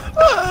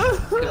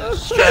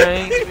 'Cause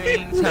strange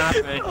things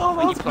happen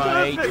when you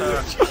play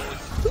turtles.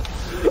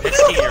 Let's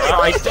get you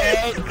up. I'm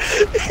dead,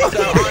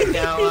 so I'm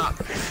now up.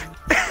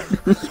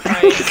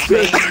 Strange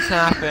things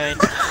happen.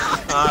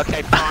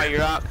 Okay,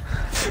 fire up.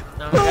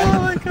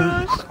 Oh my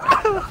gosh!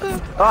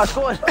 Oh, I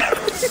scored!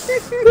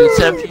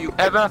 Have you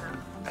ever?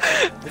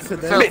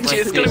 Mitchie,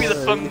 it's gonna be the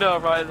thunder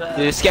right there.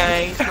 This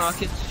game's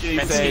fucking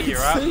Let's get stupid. you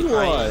up. See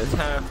why?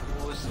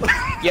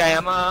 Yeah,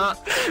 I'm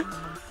up.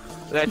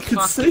 Let's can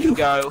see fucking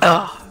go.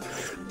 Oh,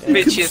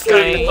 Mitchie is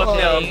going to the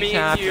thunder. Me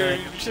and you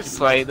just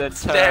play the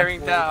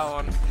staring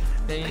turtles.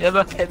 down.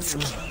 Ever?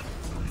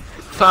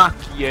 Fuck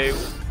you.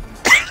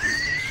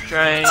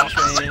 Strange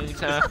things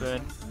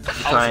happen.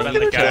 I was about to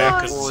go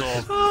because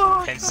turtles.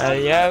 saw pencil. Have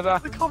you ever?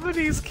 The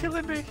comedy is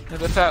killing me.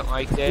 Never felt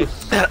like this.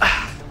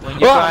 When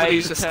you Oh, play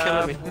he's just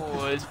killing me.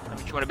 turtles.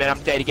 Which you want to bet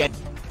I'm dead again?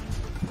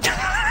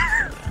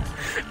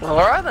 Well,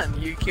 alright then,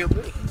 you killed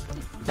me.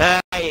 Ah,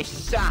 you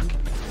suck.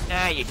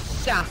 Ah, you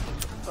suck.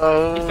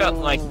 Oh. You felt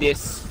like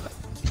this.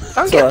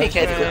 Don't Sorry.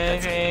 get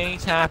big-headed.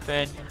 Things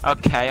happen.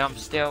 Okay, I'm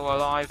still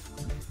alive.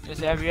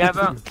 Just have you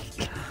ever?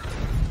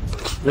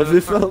 Have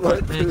you felt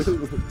like this?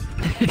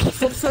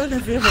 Stop saying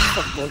have you ever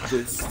felt like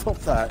this? Stop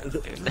that.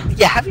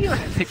 Yeah, have you?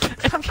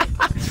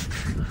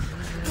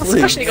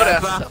 Especially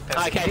got Never.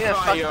 to. Okay, Yeah,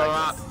 fire fuck you like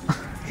up.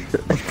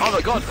 this. Oh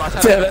my god, guys,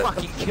 I Damn had a it.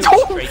 fucking kill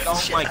streak.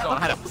 Oh my god, I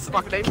had a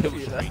fucking kill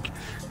streak.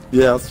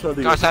 Yeah, I was trying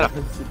to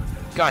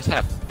Guys,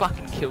 had a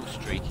fucking kill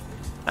streak.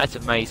 That's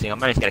amazing. I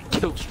managed to get a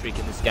kill streak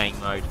in this game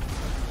mode.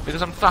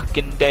 Because I'm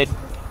fucking dead.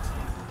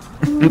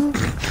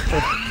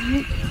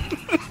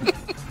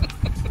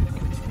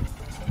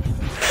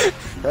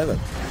 Heaven.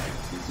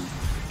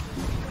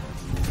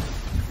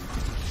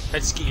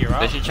 Let's get you They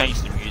up. should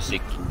change the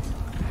music.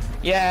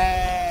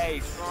 Yay!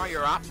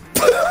 Fire up.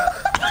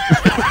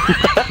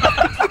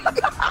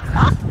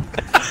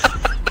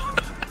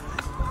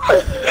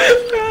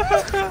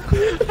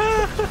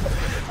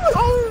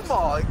 Oh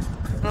my!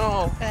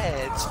 Oh,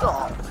 Ed,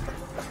 stop!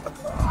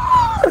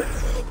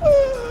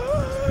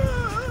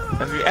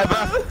 Have you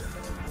ever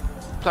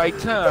played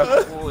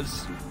Turf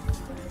Wars?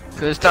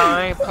 Because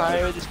I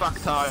play with this fuck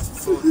time.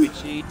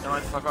 Bitchy,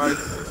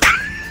 950.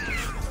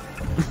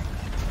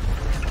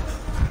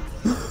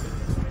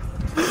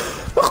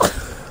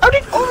 How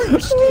did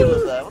Orange steal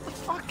it there? What the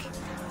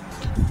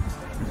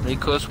fuck?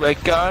 Because we're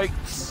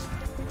goats.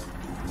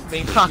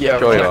 Being fucking Yeah,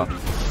 Sure you goat. are.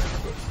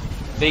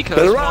 Because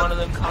Better one run. of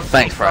them comes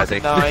Thanks, from Friday.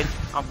 fucking 9.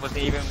 I wasn't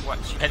even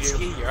watching Let's you.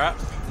 get you up.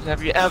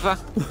 Have you ever?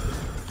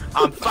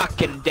 I'm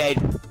fucking dead.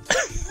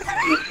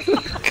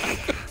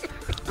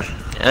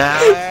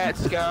 Now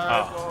let's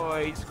go,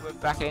 boys. We're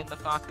back in the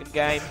fucking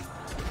game.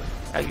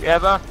 Have you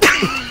ever?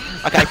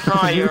 Okay,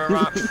 Fry, you're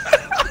up.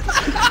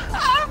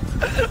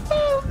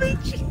 Oh,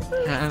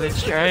 Mitchie! Have it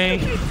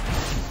straight.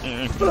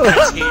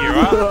 Let's get you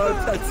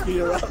up. That's me,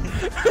 you're up.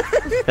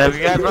 Have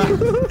you ever?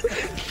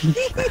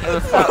 Ever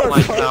felt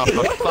like now,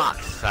 for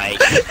fuck's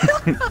sake?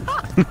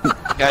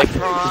 Okay,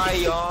 Fry,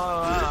 you're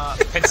up.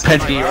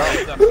 Pencil you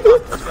up.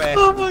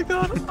 Oh my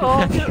god!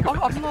 Oh,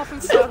 I'm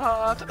laughing so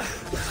hard.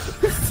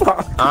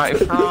 Alright,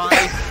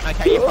 Fry.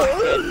 Okay, you're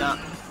fucking nut.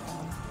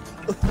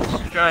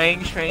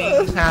 Strange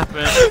things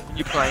happen when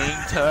you're playing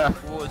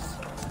Turf Wars.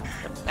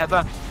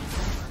 Ever?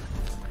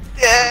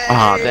 Yeah!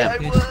 Ah,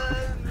 damn. I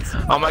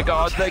won! Oh my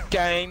god, the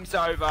game's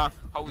over.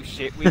 Holy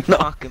shit, we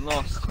fucking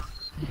lost.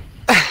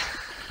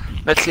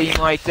 Let's see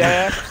my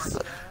deaths.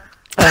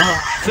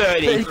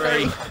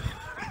 33.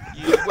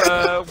 You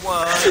were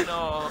one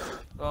of...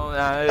 Oh no.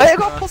 Hey, I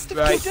got a positive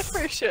kill right. death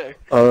ratio!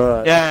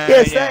 Alright. Yeah,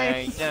 Yes,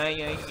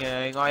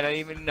 yeah. I don't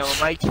even know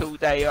my kill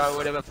day or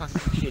whatever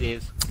fucking shit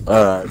is.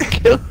 Alright.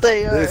 Kill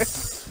Theo!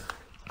 This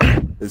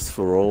is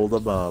for all the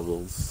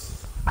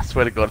marbles. I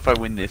swear to God, if I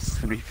win this, it's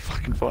gonna be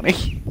fucking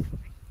funny.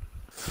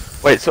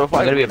 Wait, so if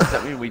I gonna win, be does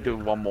that mean we do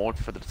one more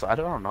for the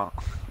decider or not?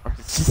 Or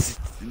it's just,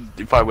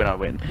 if I win, I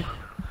win.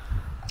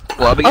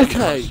 Well, I'll be Okay,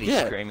 constantly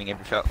yeah. screaming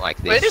if it felt like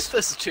this. Wait, it is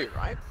first to 2,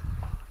 right?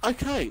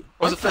 Okay.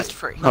 Or was it okay. first to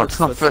 3? No, it's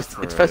not first.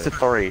 It's first to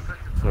 3.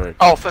 Sorry.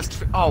 Oh, first to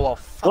 3. Oh, well,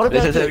 fuck. What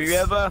about Have this? you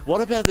ever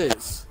What about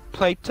this?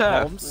 played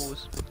turf Bombs?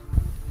 wars?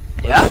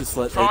 Yeah? Just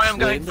let Fine, each I'm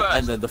going win, first.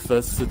 and then the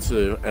first to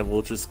 2, and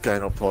we'll just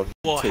gain upon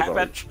Well, 2 how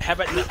about each. how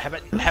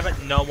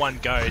about no one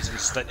goes and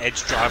just let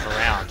Edge drive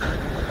around?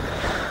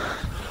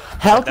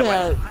 How that way.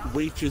 about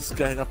we just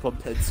gain up on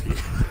Penske?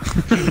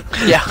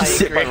 Yeah, I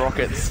Sit by agree.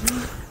 rockets.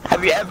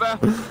 Have you ever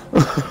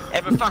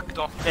fucked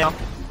off now?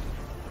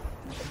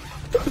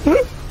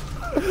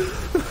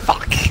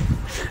 Fuck.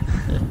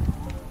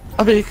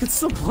 I mean, you can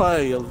still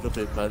play a little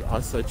bit, but I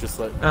say just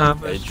like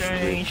But edge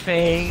strange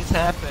things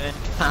happen.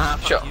 Ah,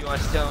 fuck Sure. you, I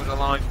still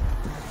alive.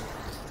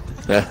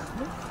 win. Yeah.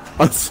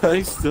 I'd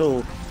say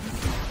still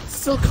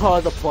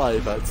kind of play,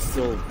 but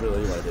still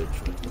really late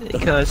edge.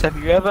 Because have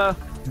you ever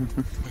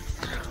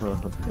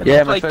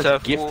Yeah, my played first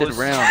turf gifted wars?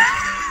 round.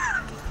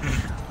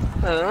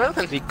 I don't know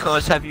then.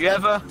 Because have you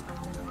ever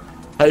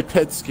Hey,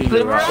 Penske,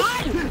 you're up.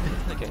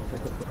 Okay.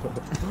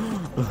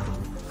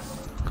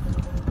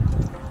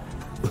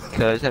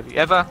 Because have you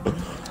ever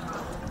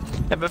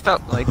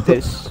felt like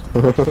this?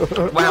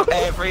 Wow,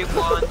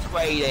 everyone's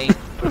waiting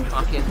for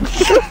fucking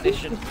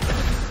position.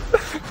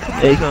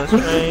 Because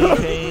strange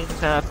things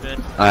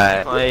happen.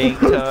 Playing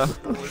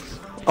turf wars.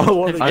 I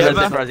want to I Yeah, know,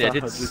 but- Rosie, I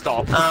did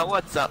stop.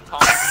 What's up,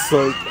 Tom?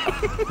 So,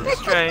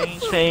 Strange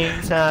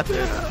things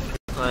happen.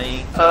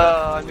 Playing.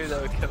 I knew they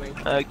were coming.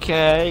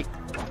 Okay.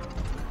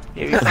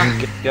 Here we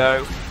fucking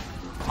go.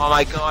 Oh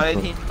my god, I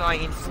didn't die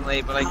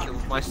instantly, but I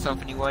killed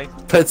myself anyway.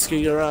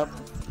 Penske, you're up.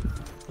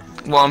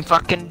 Well, I'm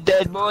fucking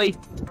dead, boy.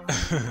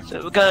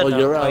 So we're gonna Well,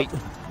 you're wait. up.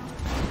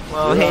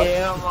 Well, You're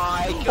here, oh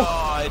my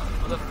god.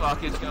 What the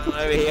fuck is going on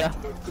over here?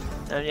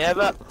 And yeah,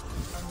 but...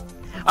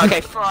 Okay,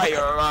 Fry,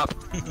 you're up.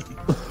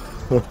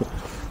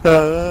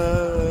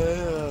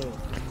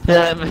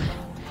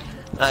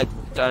 I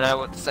don't know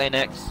what to say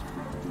next.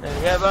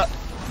 And yeah, but...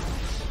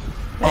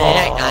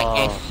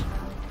 Oh.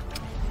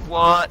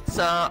 What's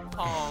up,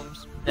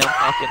 Palms? Now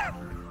fucking...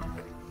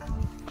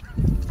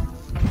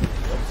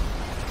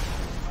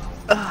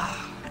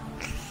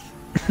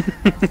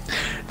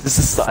 This is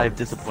a sigh of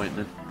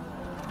disappointment.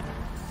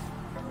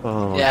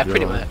 Oh, Yeah,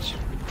 pretty God. much.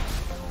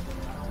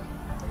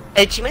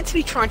 Edge, you meant to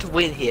be trying to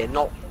win here,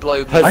 not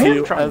blow me. Have I am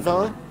you trying to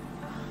ever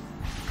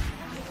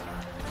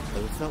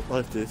felt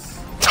like this?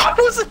 That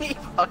wasn't me.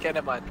 Okay,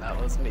 never mind. That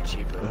was Mitch,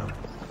 you bro.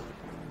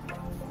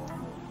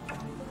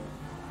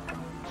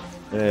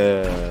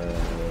 Yeah.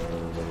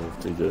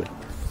 What do you do?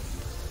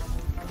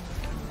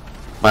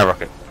 My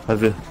rocket.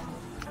 Have you?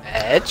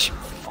 Edge?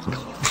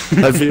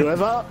 Have you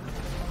ever?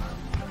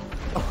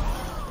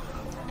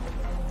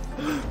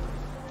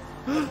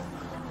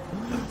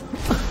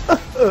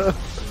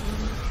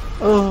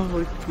 Oh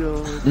my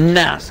god.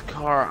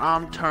 NASCAR,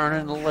 I'm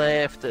turning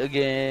left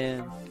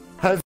again.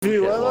 Have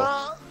you Yeah, ever?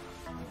 well.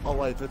 Oh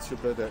wait, that's your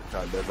Burnett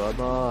card. Never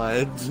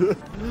mind.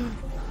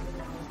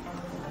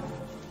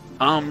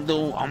 I'm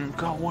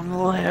going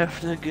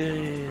left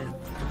again.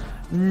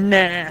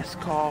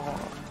 NASCAR.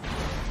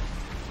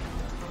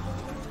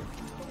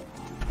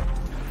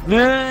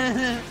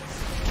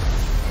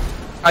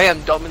 I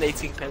am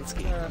dominating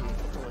Penske. I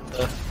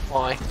wonder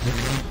why.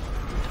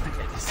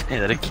 Say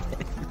that again.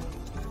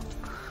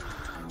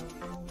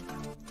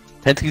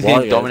 Penske's Why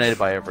getting dominated Edge?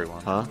 by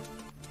everyone. Huh?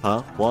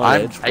 Huh? Why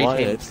I'm edge? Why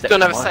 18 edge? steps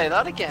Don't ever behind. say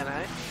that again,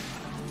 eh?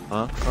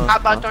 Huh? How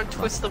about don't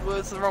twist the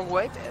words the wrong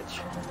way, bitch?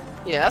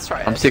 Yeah, that's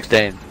right. I'm Edge.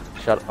 16.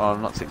 Shut up. Oh,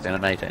 I'm not 16,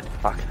 I'm 18.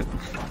 Fuck.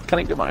 Can't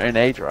even get my own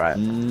age right.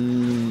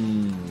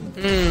 Mmm.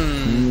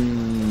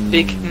 Hmm.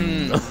 Big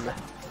hmm.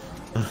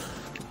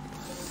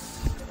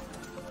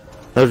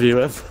 Have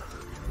you ever?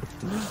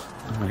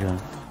 Oh my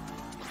god.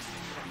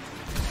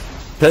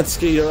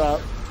 Penske, you're up.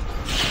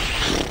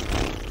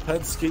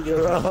 Penske,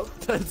 you're up.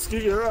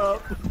 Penske, you're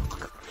up.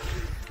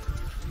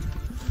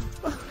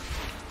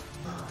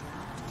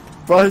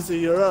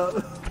 Brizzy, you're up.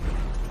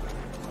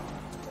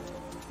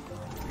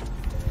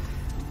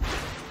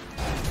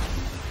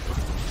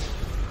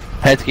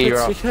 Penske, you're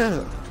up.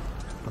 Penske,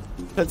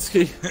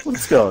 Penske,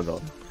 what's going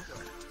on?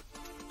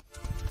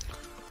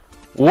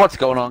 What's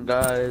going on,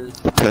 guys?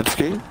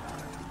 Penske?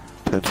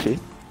 Penske?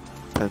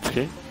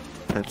 Penske?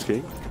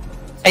 Penske?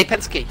 Hey,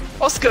 Penske.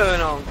 What's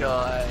going on,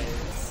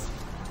 guys?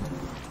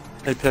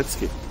 Hey,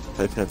 Penske.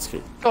 Hey,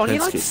 Penske. Go on, you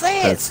like to Penske.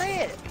 say it. Penske. Say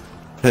it.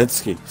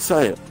 Penske,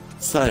 say it.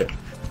 Say it.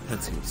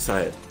 Penske,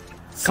 say it.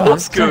 Say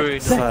What's it.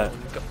 going Say on? it.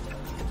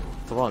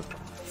 Come on.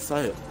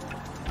 Say it.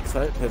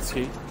 Say it,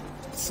 Penske.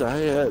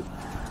 Say it.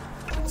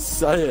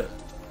 Say it.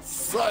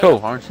 Say it. Cool,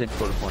 orange team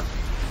scored a point.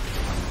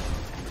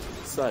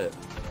 Say it.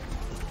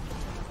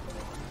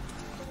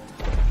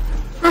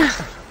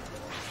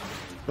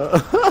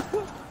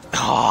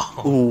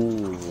 Oh,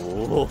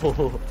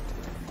 Ooh.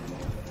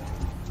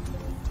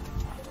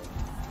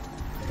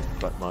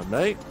 But my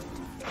mate,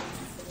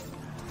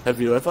 have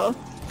you ever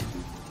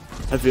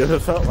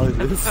felt like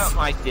Never this? felt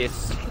like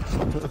this.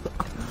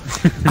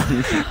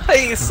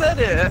 Hey, you said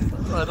it!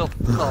 Well,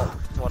 not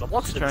what I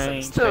wanted to say.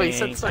 Strange Still, he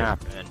said things so.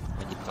 happen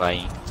when you're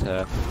playing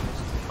turf.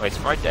 Wait, is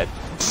Sprite dead?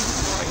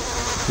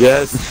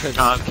 Yes.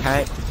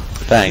 Okay.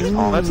 Thanks.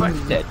 Oh, that's like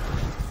dead.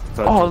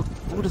 Oh,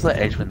 what does that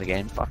edge win the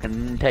game?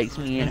 Fucking takes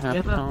me in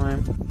half time.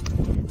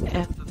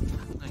 Ever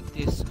like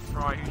this,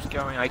 Fry, who's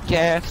going? I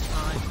guess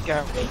I'm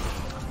going.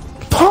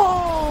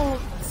 Pause!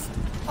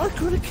 I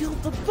could have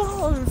killed them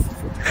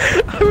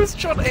both! I was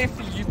trying to aim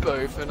for you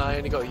both, and I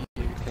only got you.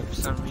 For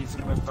some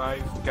reason, we're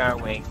both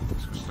going.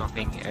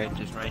 Stopping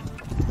edges, right?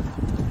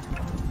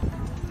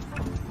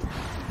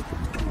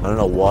 I don't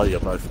know why you're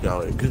both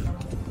going.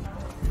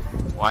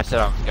 Well, I said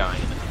I was going,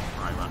 and then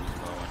I run as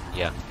well, and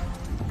yeah.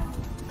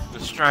 The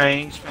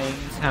strange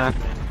things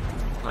happen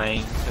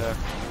playing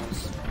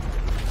circles.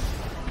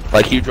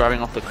 Like you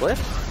driving off the cliff?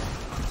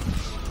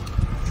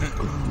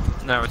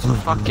 No, it's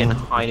fucking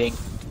hiding.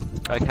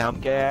 Okay, I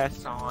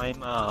guess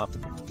I'm up.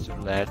 So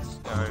let's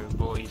go,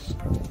 boys.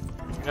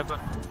 Remember?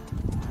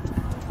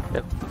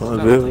 Yep. Oh,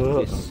 Stuff yeah.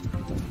 like this.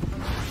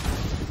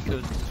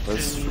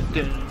 Let's-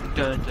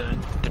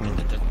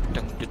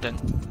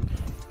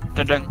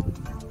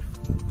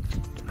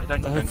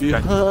 Have you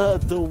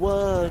heard the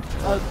word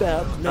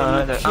about me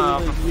for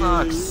killing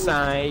fuck's you?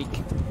 sake,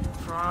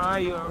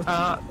 fire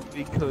up,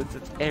 because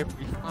it's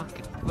every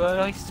fucking word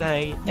I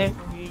say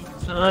every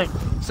time.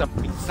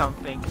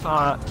 Something,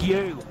 fuck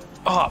you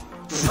up.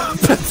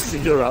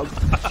 You're up.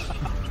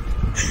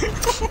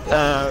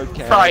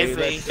 Okay, Fries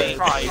let's me, see.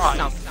 fries,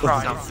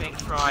 Something,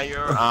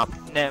 fire up.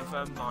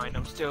 Never mind,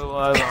 I'm still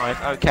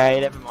alive. Okay,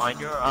 never mind,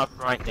 you're up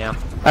right now.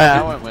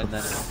 I won't win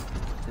then.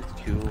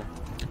 It's cool.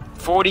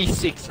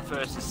 46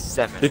 versus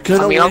 7. You could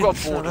I mean, I have got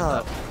shut bored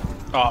up.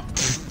 of Oh,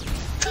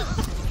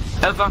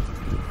 Ever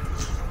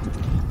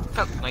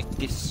felt like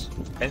this?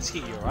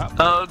 Pensky, you're up.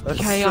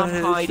 Okay, I'm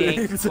That's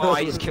hiding. so Well,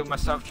 I just killed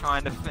myself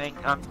trying to think.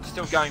 I'm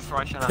still going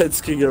for it, shut up.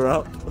 Pensky, you're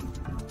up.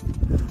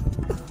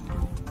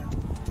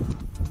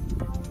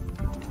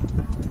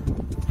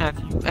 Have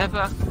you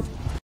ever?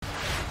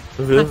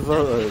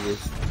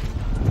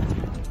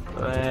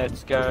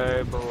 Let's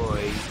go,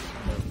 boys.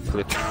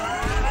 Flip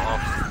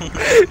off.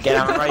 Get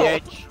out of my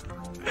edge.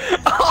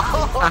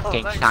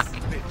 Fucking thanks, suck.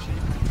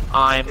 bitchy.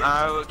 I'm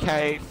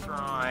okay,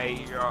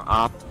 Fry. You're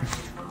up.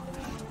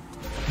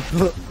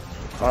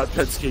 Alright,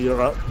 Pensky,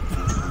 you're up.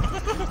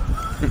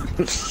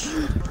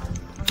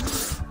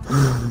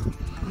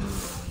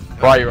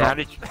 Right, you're How up.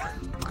 did you...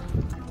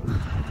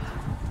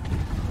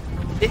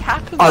 It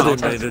happened. I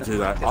last didn't mean time. to do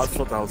that. I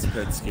thought that was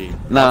Pensky.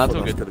 No, I that's thought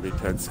all that was going to be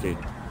Pensky.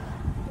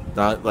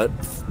 No, let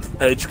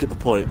Edge get the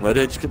point. Let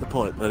Edge get the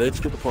point. Let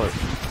Edge get the point.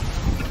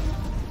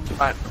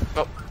 Right,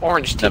 but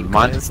orange Never team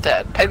mind.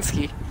 instead.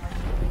 Pensky.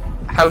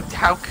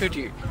 How could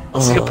you?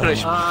 It's your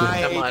punishment.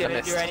 I Never mind, I didn't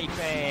missed. do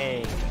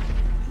anything.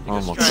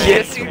 Oh my Strange god.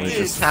 Yes, you things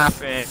did.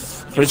 happen.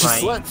 Can we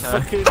just let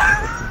fucking...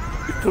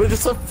 Can we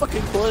just let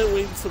fucking Blair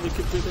win so we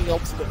can do the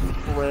ultimate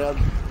round?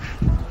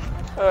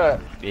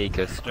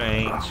 Because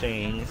strange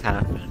things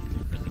happen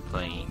when you're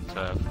playing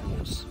Turf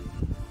Wars.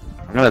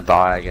 I'm gonna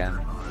die again.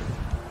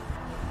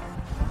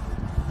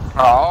 Oh,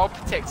 I'll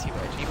protect you,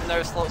 Edge, even though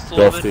it's not sort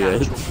Go of off the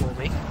natural edge. for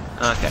me.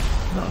 Okay.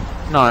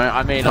 No,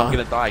 I mean No. I'm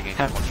gonna die again.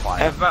 Have on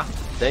fire. ever?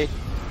 See?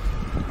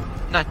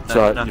 No,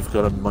 So no. you've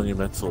got a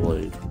monumental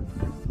lead.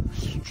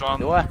 Strong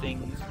Do I?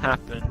 things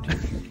happened.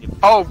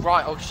 Oh,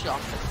 right, oh shit.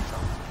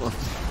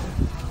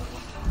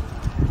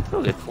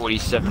 Look at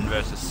 47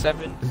 versus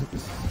 7.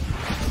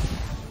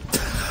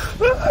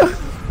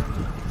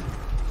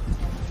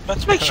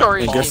 Let's make sure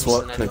And he's guess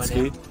what, anyway now.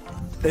 Pensky?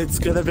 It's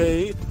gonna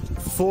be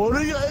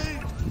 48!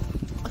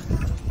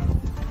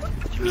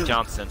 Jimmy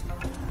Johnson.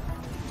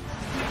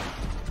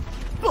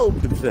 Oh,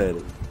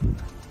 pathetic.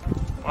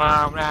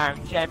 Wow, no,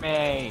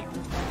 Jimmy!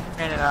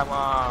 Into the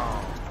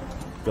wall.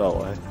 Go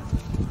away.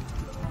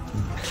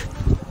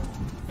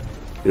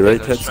 You ready,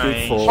 Because Pensky?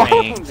 strange For...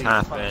 things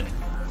happen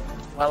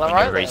Well, when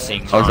alright you're then.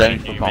 racing I was Ryan aiming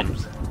for Newman.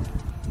 bombs.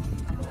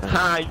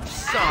 Ha, you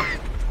suck!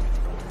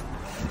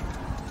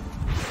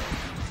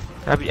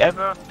 Have you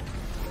ever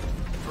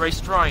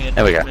raced Ryan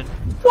There we go. Newman?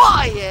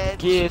 Why,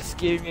 Edge?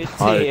 Give me a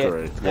I tip.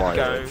 agree. Let's Why,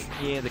 go. Edge?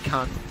 Yeah, the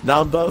cunt.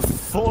 Number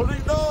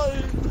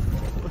 49!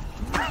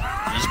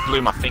 You just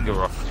blew my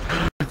finger off.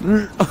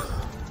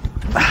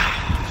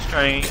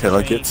 Strange. Can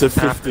I get to things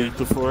 50 happen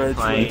before Edge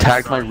playing He wins?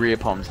 tagged my Ryan. rear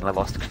palms and I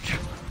lost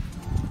control.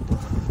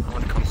 I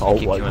want to Oh, constantly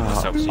keep wait. killing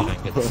myself so you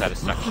don't get the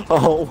satisfaction.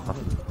 Oh.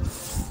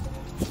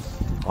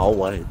 I'll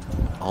wait.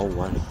 I'll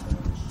wait.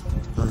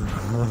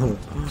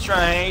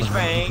 Strange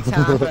things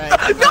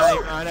happen.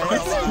 No! Run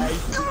away.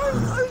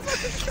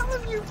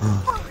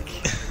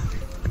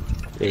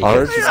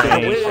 Orange is gonna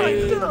Strange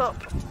win.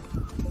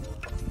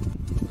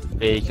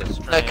 things Because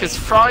Because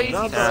Fry's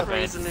things the happen.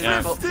 reason Yeah.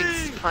 who's not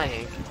thinks he's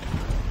playing.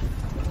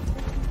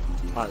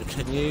 Alright,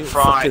 can you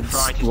Fry, fucking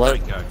just let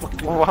don't go.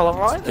 fucking... Well,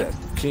 alright then.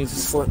 Yeah, can you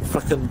just let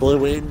fucking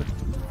Blue in?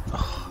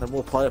 and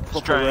we'll play a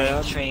proper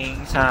round. Strange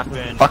things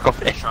happen. Fuck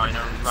off, Ed. Trying to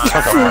Fuck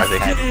off, run.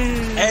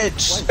 Riley.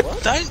 Edge, Wait,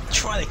 what? don't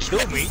try to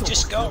kill me,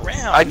 just go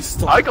around. I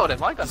got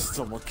him. I got him.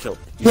 Someone killed.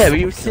 Yeah, but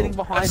you were sitting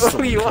behind What him.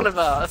 were you on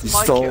about? He That's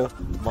my stole kill.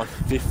 my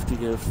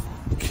 50th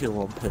kill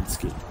on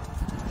Penske.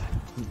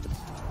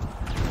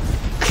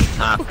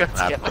 Happens.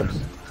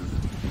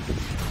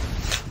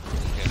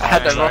 I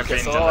had the Those rocket,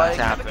 things so that I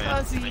happen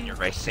kamikaze. when you're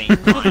racing.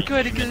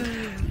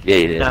 Yeah,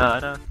 you did.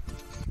 No.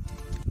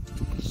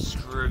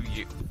 Screw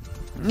you.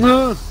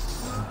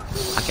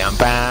 Okay, I'm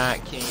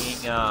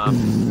backing up,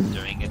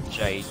 doing a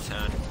J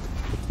turn.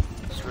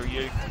 Screw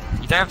you.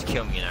 You don't have to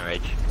kill me in our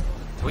edge.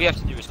 All you have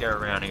to do is go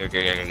around and go.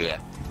 I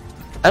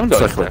haven't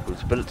got Exactly.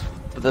 backwards,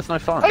 but that's no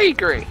fun. I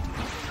agree.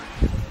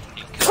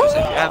 Because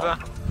have you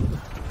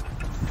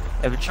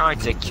ever tried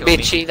to kill me?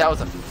 Bitchy, that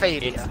was a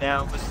failure. It's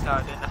now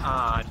sudden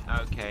hard.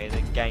 Okay, the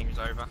game's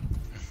over.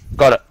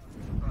 Got it.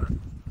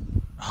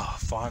 Oh,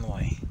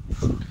 finally.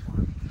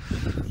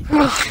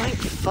 Thank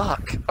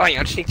fuck. Oh yeah,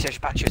 I just need to change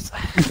batteries.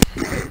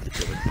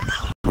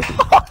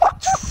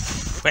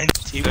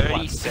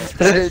 21. 36.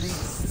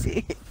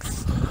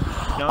 36.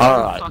 No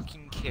Alright.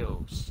 fucking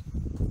kills.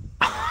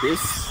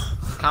 This,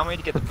 Can't wait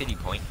to get the pity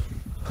point.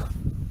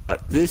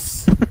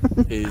 this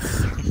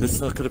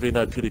is not going to be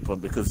no pity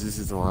point because this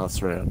is the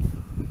last round.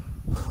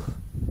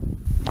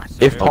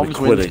 If So- I'll be Poms wins,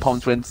 quitting.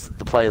 Poms wins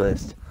the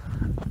playlist.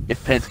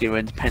 If Penske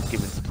wins, Penske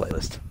wins the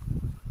playlist.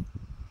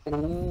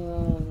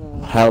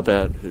 Ooh. How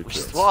about who Which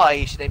is cares? why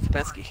you should aim for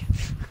Penske.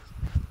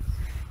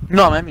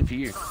 No, I'm aiming for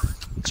you.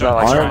 So,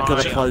 I Try- am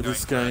going to try- play go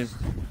this first. game.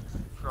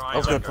 Try I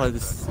was going to go play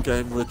this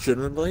game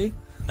legitimately.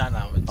 no, I'm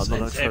not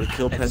going to try to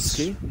kill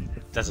Penske.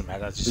 It doesn't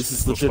matter. Just This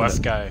is we'll legitimate.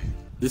 both go.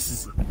 This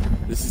is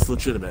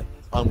legitimate.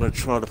 I'm going to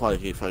try to play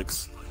here,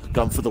 folks.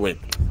 Gun for the win.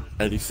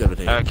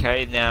 80-17.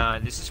 Okay, now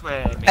this is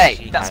where Hey,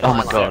 Messi that's has Oh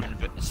my God.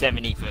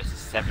 70 versus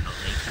 7 on me.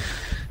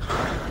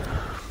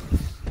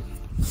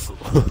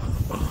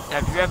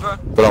 Have you ever?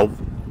 But I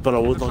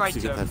would Ever like to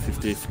tried get that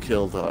 50th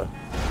kill though.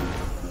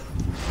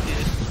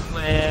 This is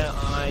where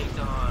I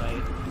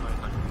died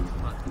 500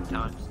 fucking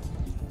times.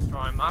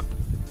 Try 'em up.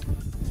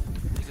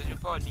 Because your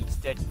body's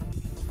dead.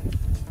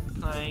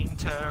 Playing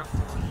turf.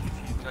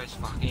 You guys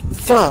fucking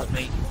Fuck.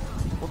 me.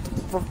 What the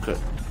rocket?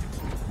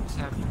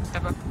 Have you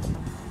ever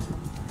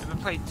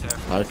played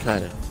turf?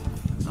 Okay.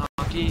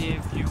 I'll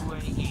give you a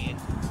hint.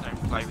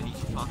 Don't play with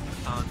these fucking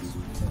cunts.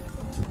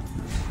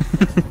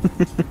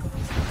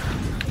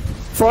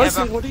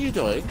 Frozen, Ever. what are you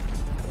doing?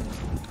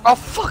 Oh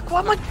fuck!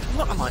 What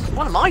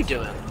am I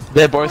doing?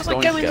 They're both How's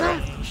that going going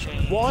together.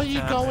 Why are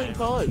you going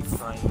both?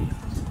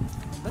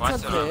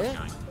 That's unfair.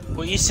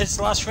 Well, you said it's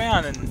the last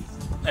round and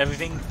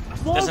everything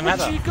Why doesn't would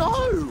matter. you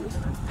go?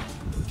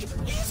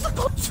 You've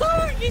got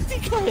two, you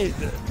dickhead!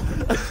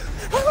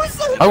 How is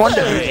that I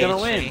wonder fair? who's gonna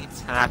win.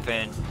 It's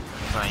happened.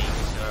 Playing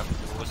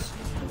turf wars.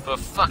 For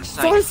fuck's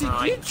sake, Frozen,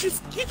 right? you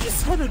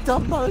just had a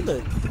dumb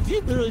moment.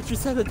 You literally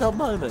just had a dumb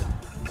moment.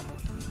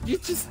 You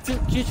just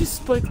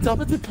spoke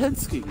dumber than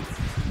Penske.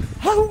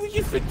 How do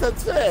you think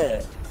that's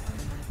fair?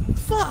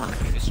 Fuck!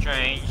 The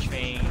strange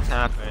things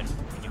happen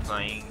when you're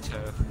playing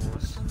turf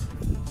wars.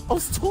 I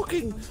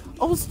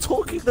was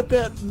talking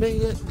about me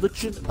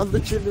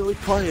legitimately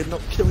playing,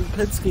 not killing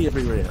Penske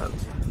every round.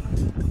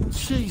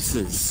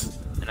 Jesus.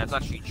 And that's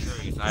actually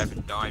true, so I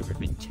haven't died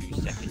within 2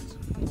 seconds.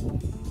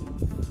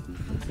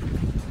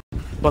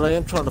 But I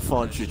am trying to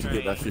find you to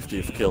get that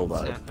 50th kill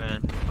though.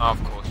 Happen. Oh,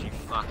 of course, you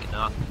fucking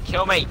up.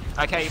 Kill me!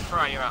 Okay,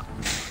 Fry, you're up.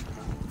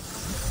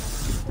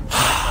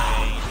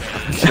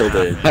 Killed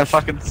it. I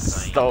fucking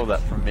stole that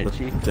from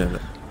Mitchie. Damn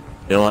it.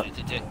 You know what?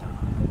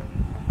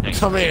 Next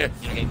Come week, here.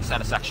 You're getting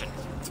satisfaction.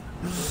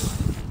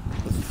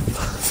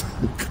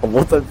 I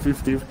want that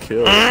 50th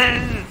kill.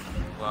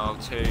 Well,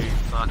 too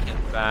fucking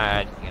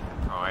bad. You're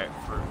gonna pry it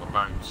through the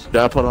bones.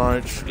 Go up on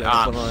orange. Go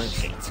up on Ah, orange.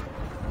 shit.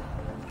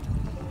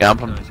 Yeah, I'm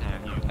Guys,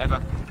 have you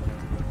ever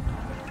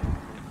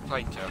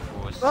played turf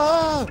wars?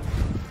 Ah!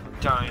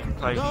 Don't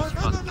play No, these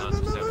no, no, mustards no, no,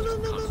 because no, they'll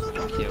no, just no, no, constantly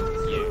no, kill no,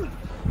 you.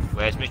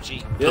 Where's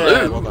Mitchie?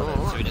 Yeah, well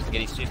done. So he doesn't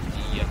get his 50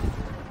 yet.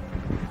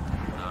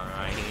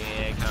 Alright,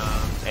 here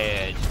comes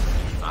Edge.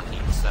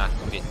 Fucking suck,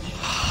 bitch.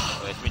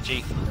 Where's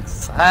Mitchie?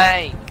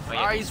 Sake, Oh,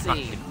 yeah, he's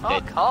crazy. fucking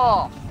Fuck dead.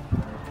 off.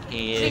 I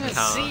Here didn't even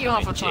comes see you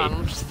half the Mitchie. time.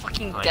 I'm just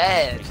fucking Fine,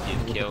 dead.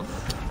 50th kill.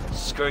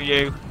 Screw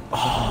you. You're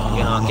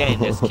not getting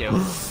this kill. Go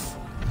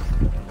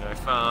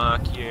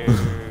fuck you.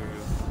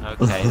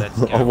 Okay, let's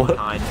Oh, go what?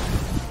 behind.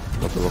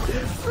 What the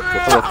rocket?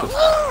 Yeah.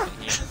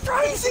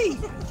 Crazy.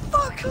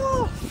 Fuck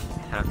off.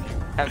 Have you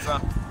ever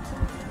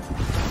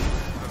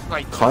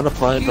played Kind of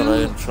playing, but I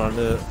am trying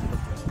to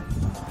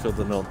kill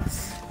the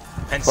nonce.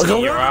 Penske,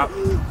 you're up.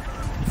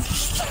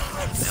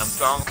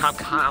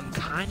 I'm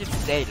kind of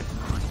dead.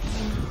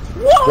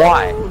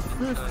 Why?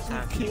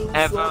 Kills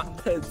Ever? on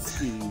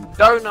Penske.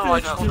 Don't know. I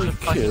 50 just want to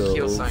fucking kill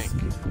kills.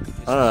 something.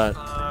 Alright,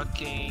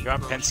 Fucking You're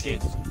up, Penske.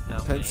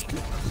 bullshit. Penske.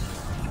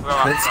 Well,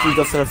 I'm Penske fine.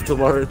 doesn't have to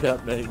worry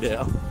about me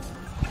now.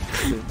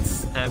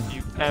 Since Have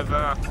you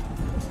ever?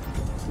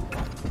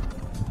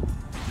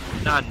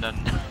 No.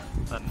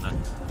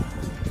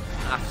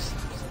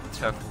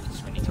 Turf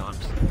wars, many times.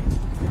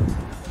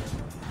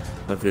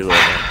 Have you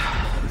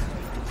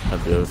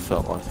ever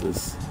felt like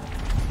this?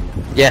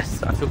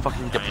 Yes, I feel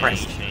fucking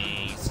depressed.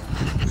 Strange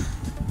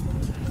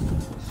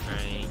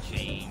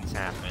things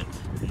happen.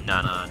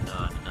 No.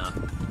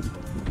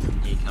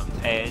 Here comes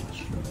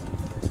Edge.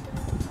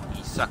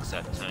 He sucks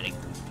at turning.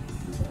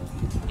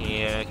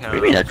 Here comes What do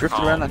you mean? I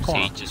drifted around that Holmes.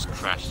 corner. He just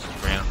crashed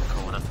around the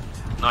corner.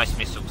 Nice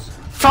missiles.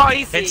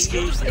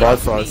 Frizy! Bye,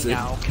 Frizy.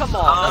 Now, come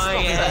on,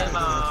 I that's am,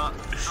 not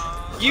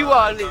fair. You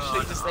are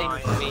literally just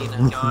aiming for me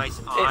now. Guys,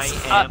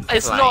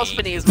 It's not as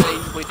funny as we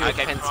do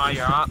Okay, at fire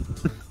Penske. up.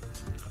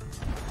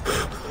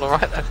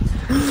 Alright then.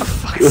 For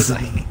fuck's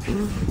sake.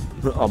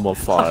 I'm on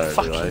fire I'm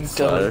fucking anyway,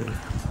 so...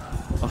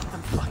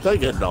 No,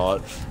 you're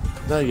not.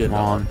 No, you're Come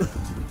not. on.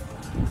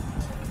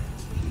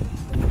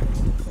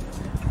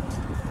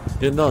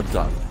 You're not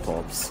done,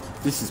 Pops.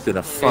 This has been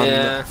a fun,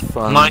 Yeah.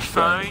 fun... My game.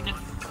 phone.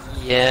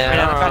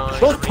 Yeah.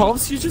 Right. Look,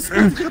 Pops, you just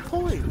got to get a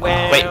point.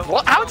 Well, Wait,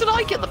 what? How did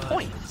I get the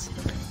points?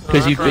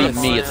 Because you Okay, beat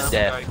me at yeah. the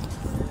death.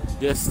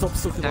 Yeah, stop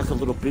looking like a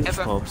little bitch,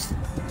 Ever- Pops.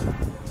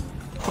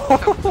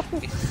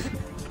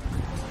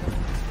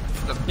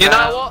 You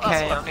know what?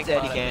 That's Okay, what I I'm think dead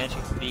about it. again.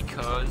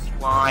 Because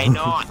why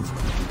not?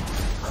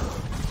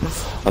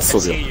 I saw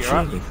the see, you're up.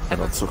 opportunity,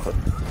 and I took it.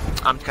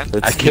 I'm kind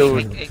Let's I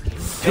killed see.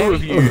 two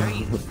of you.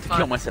 Fun,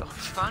 Kill myself.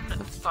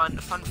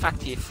 Fun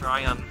fact here,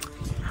 Fry.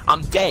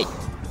 I'm dead.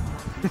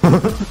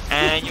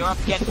 And you're up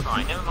again,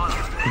 Fry. Never mind.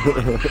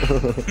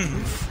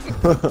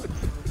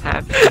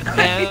 Happy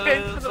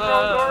Going for the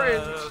wrong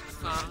orange.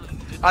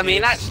 I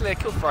mean, actually, I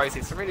killed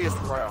Frizy, so really it's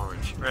the right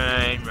orange.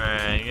 Rain.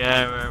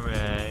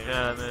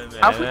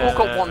 How have we all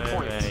got 1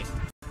 point?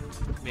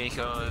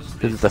 Because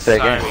This is a fair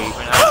game.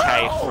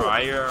 Okay,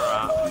 Fry, you're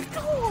up.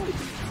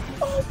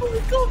 Oh my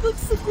god,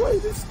 that's the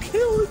greatest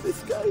kill in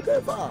this game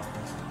ever!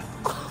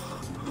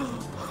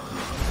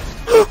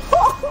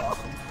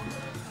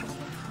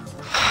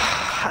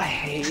 I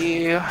hate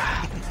you.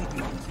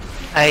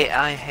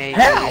 I hate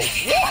How?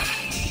 you.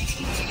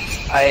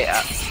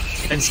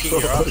 Penske,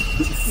 you're up.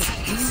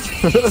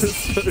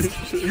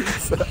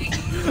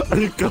 Are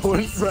you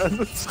going, friend?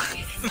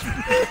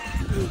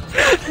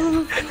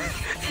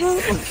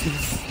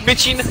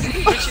 Mitchie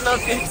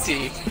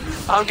 50.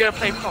 I'm gonna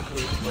play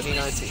properly in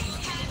 2019.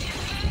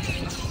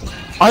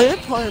 I am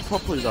playing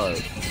properly though.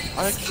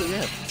 I actually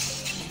am.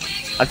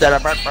 I said,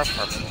 I'm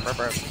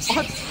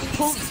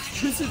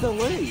this is the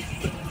lead.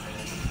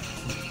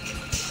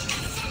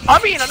 I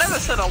mean, I never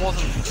said I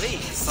wasn't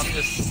pleased. I'm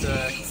just,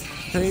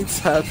 Things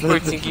happen.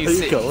 Putting you Are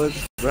see. going,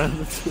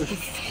 friend?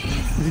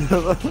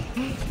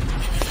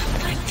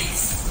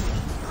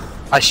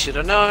 I should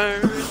have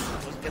known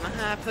what was gonna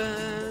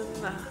happen.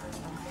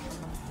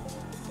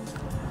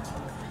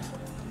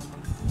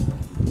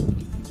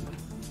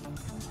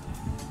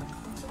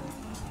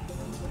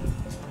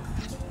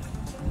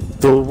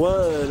 The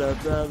word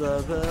of the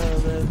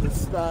verb and the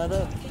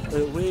spider,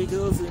 it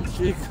wiggles and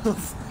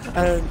jiggles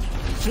and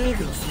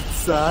jiggles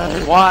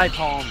inside. why,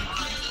 Tom?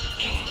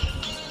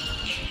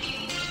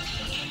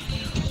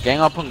 Gang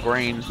up on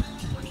green.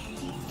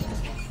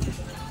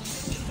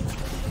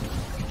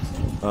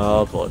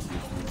 Oh boy.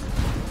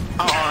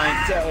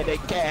 I'm dead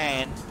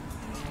again.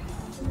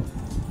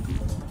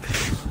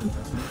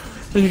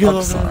 Are you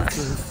I'm sorry.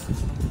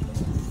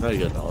 No,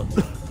 you're not.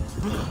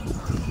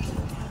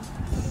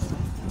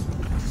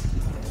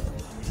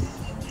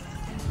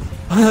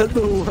 And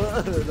the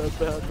word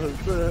about the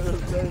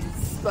verb and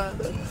the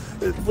spider,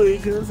 it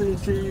wiggles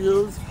and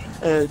jiggles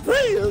and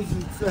jiggles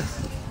inside.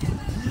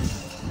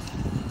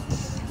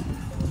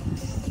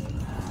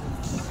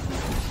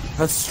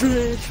 A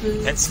strange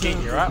thing.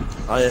 Penske, you're up.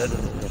 I had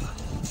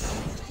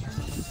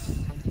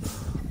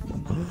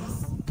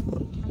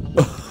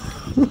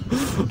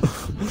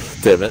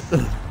Damn it.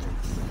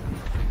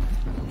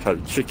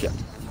 Trying to trick you.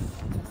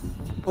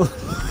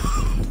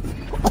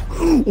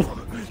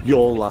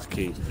 You're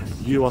lucky.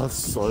 You are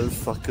so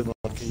fucking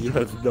lucky. You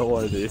have no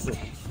idea.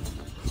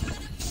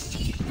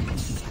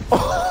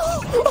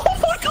 Oh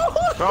my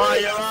god! Fry,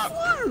 you're up.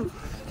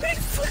 He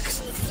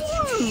fucking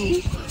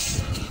flew!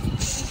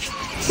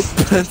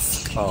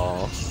 That's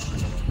car.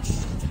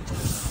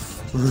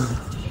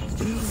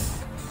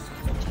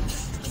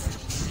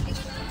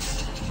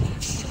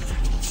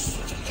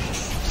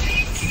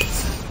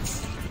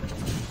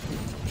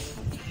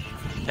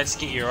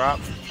 Penske, you're up.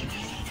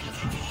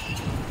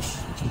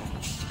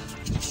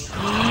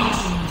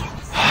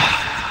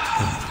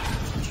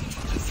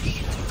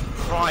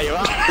 Fry, you're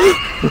up.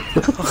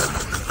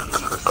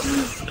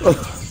 You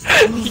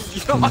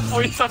know, I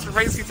thought you started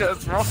racing to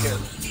this rocket.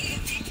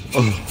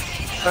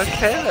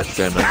 Okay,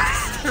 Damn it.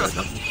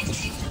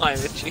 I'm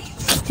itchy.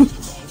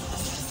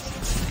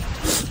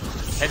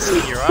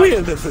 Penske, you're up. We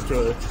are never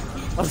doing.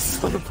 I was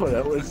trying to point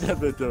out we're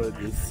never doing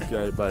this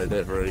game, mate,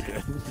 ever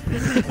again.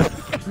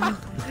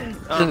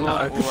 I'm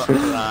not all up for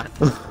that.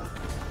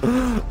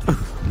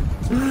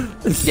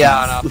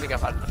 Yeah, no, I think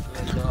I've had enough of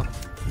this now.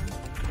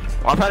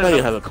 I've had Now you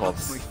enough have a of cough.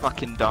 constantly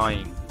fucking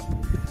dying.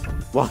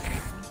 What?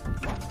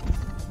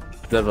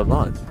 Never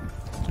mind.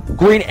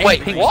 Green and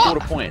Wait, pink what?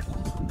 scored a point.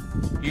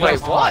 You Wait,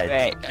 guys what? like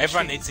that.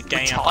 Everyone needs to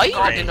gang up Tight?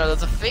 on I didn't green. know there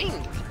was a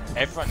thing.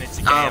 Everyone needs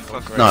to gang up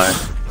on green. No,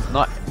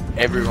 not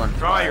everyone.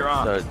 Try your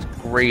arm. So it's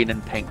green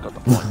and pink got the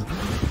point.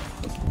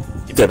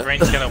 Yeah, but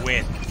green's gonna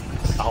win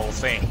the whole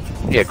thing.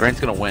 Yeah, green's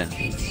gonna win.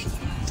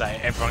 So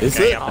everyone Is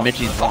can gang it? up I on mean,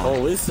 she's wrong.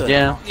 Oh, is it?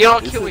 Yeah. You know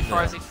what? Is Kill me, it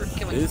now? Frizzy.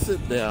 Kill me. Is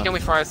it now? Kill me,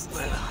 Frizz.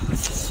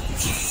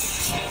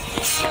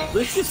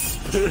 Let's just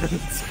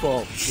spirits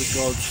bomb, for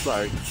God's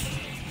sake.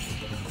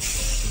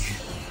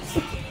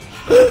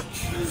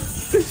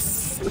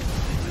 This...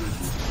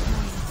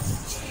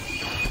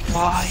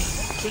 Why?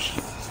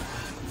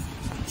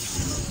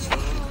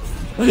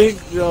 Pink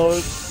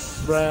goes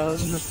round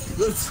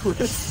the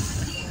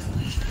twist.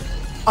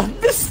 I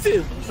missed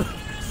him!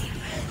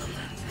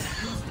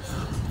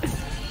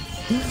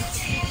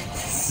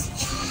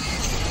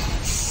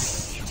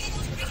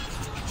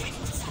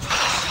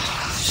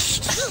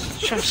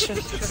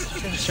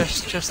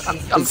 Just, I'm,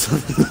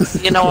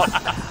 you know what?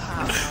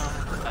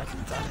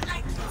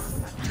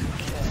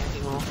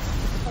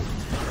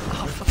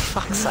 Oh, for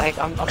fuck's sake,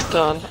 I'm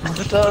done. I'm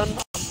done.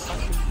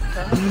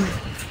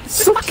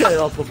 Suck it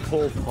up and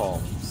pull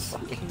palms.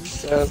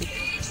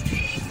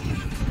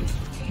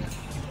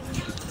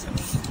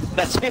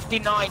 That's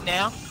 59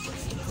 now.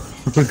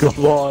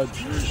 Come on.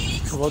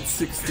 Come on,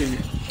 60.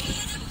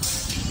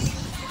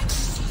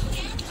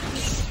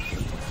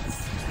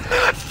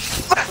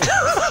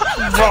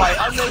 Right,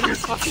 I know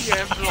who's fucking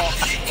getting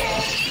blocked.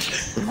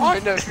 I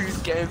know who's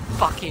getting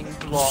fucking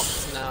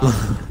blocked now.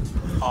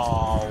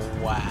 Oh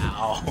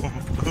wow.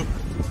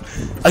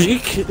 Are you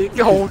kidding?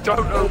 Yo,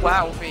 don't know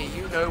wow me,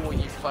 you know what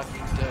you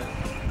fucking do.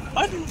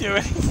 I didn't do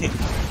anything.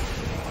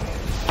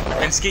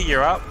 Pensky,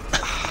 you're up.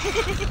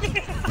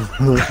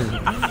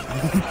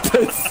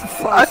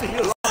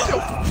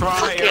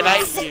 Fucking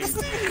hate you.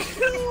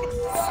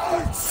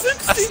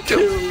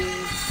 62.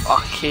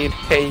 Fucking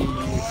hate you.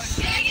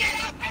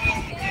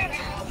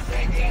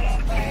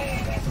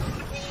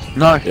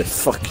 No. Yeah,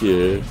 fuck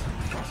you.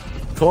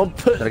 Come on,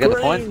 put Did I get the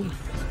green. point?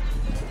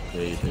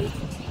 Yeah, you did.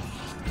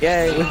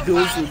 Yay. When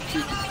goes it?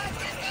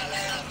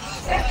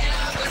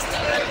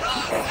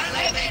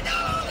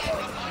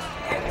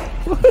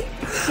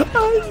 What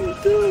are you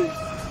doing?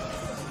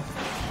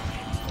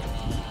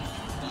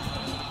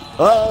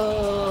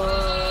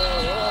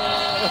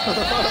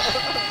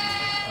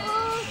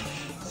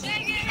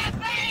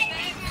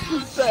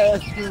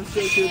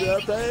 Shake it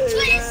up, baby.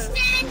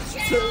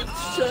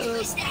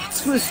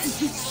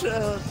 Twist and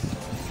shout.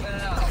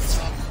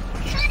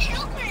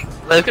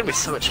 There's gonna be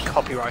so much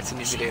copyright in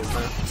these videos,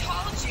 man.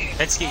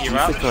 Pensky, you're I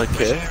up. think I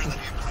care.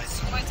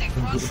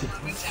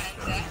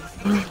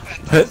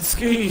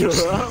 Pensky,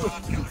 you're up.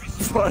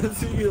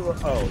 Frizzy, you're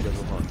up. Oh,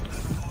 never mind.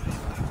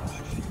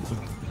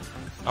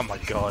 Oh my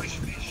god.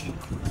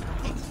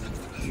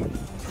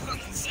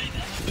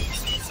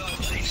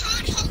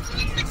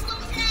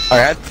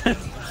 Alright.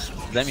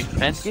 Does that mean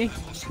Pensky?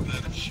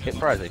 Hit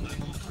Frizzy.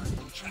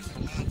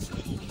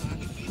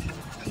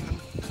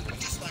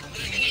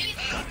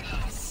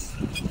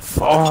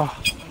 Oh.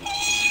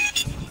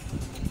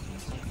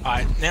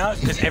 Alright, now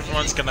because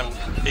everyone's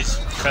is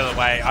fell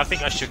away, I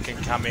think I can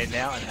come in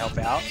now and help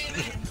out.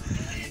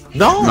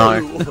 No!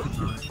 No.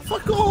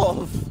 Fuck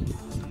off!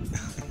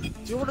 Do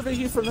you want to be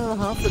here for another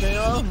half an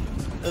hour?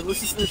 And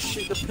listen to the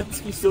shit that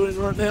Pensky's doing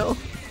right now?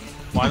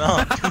 Why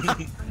not?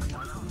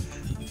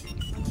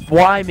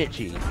 Why,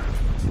 Mitchie?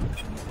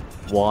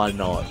 Why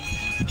not?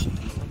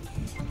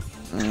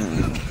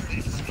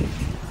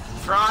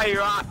 Try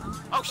your up.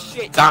 Oh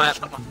shit. Damn it.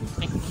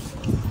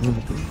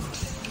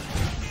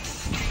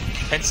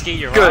 Pensky,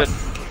 you're Good. up.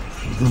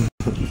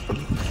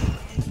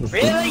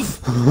 Really?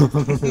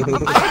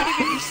 I haven't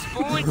even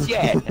spawned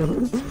yet. No,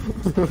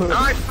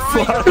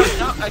 Fry, you're up.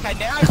 No, okay,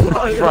 now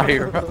Fry, you're up. Right,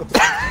 you're up.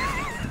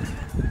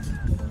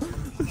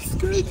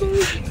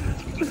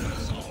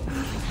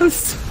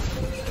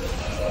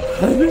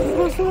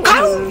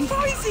 Ow,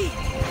 Frizzy!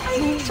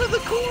 Aim to the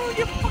core,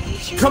 you fucking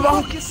shooting Come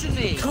on. focusing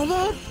me! Come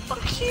on!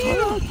 Fuck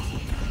you!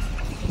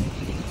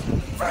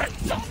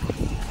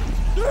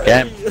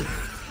 Game.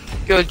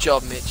 Good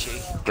job, Mitchie.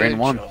 Green Good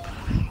won. job.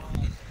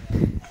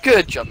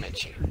 Good job,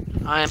 Mitchie.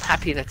 I am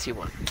happy that you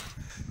won.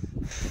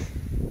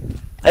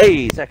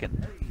 Hey,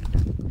 second.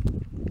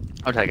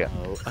 I'll take it.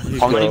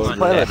 On the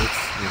playlist.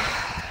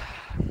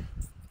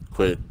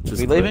 Quit.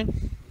 Just We quit.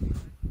 leaving?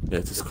 Yeah,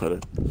 just quit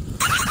it.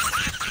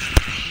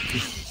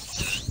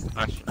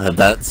 And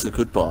that's a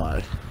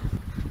goodbye.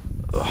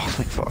 Oh,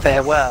 thank fuck.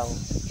 Farewell.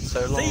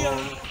 So long. See ya.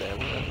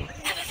 Farewell.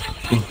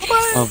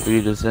 I'll be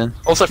this in.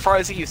 Also,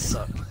 Frizzy, you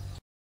suck.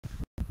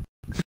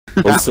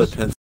 Also,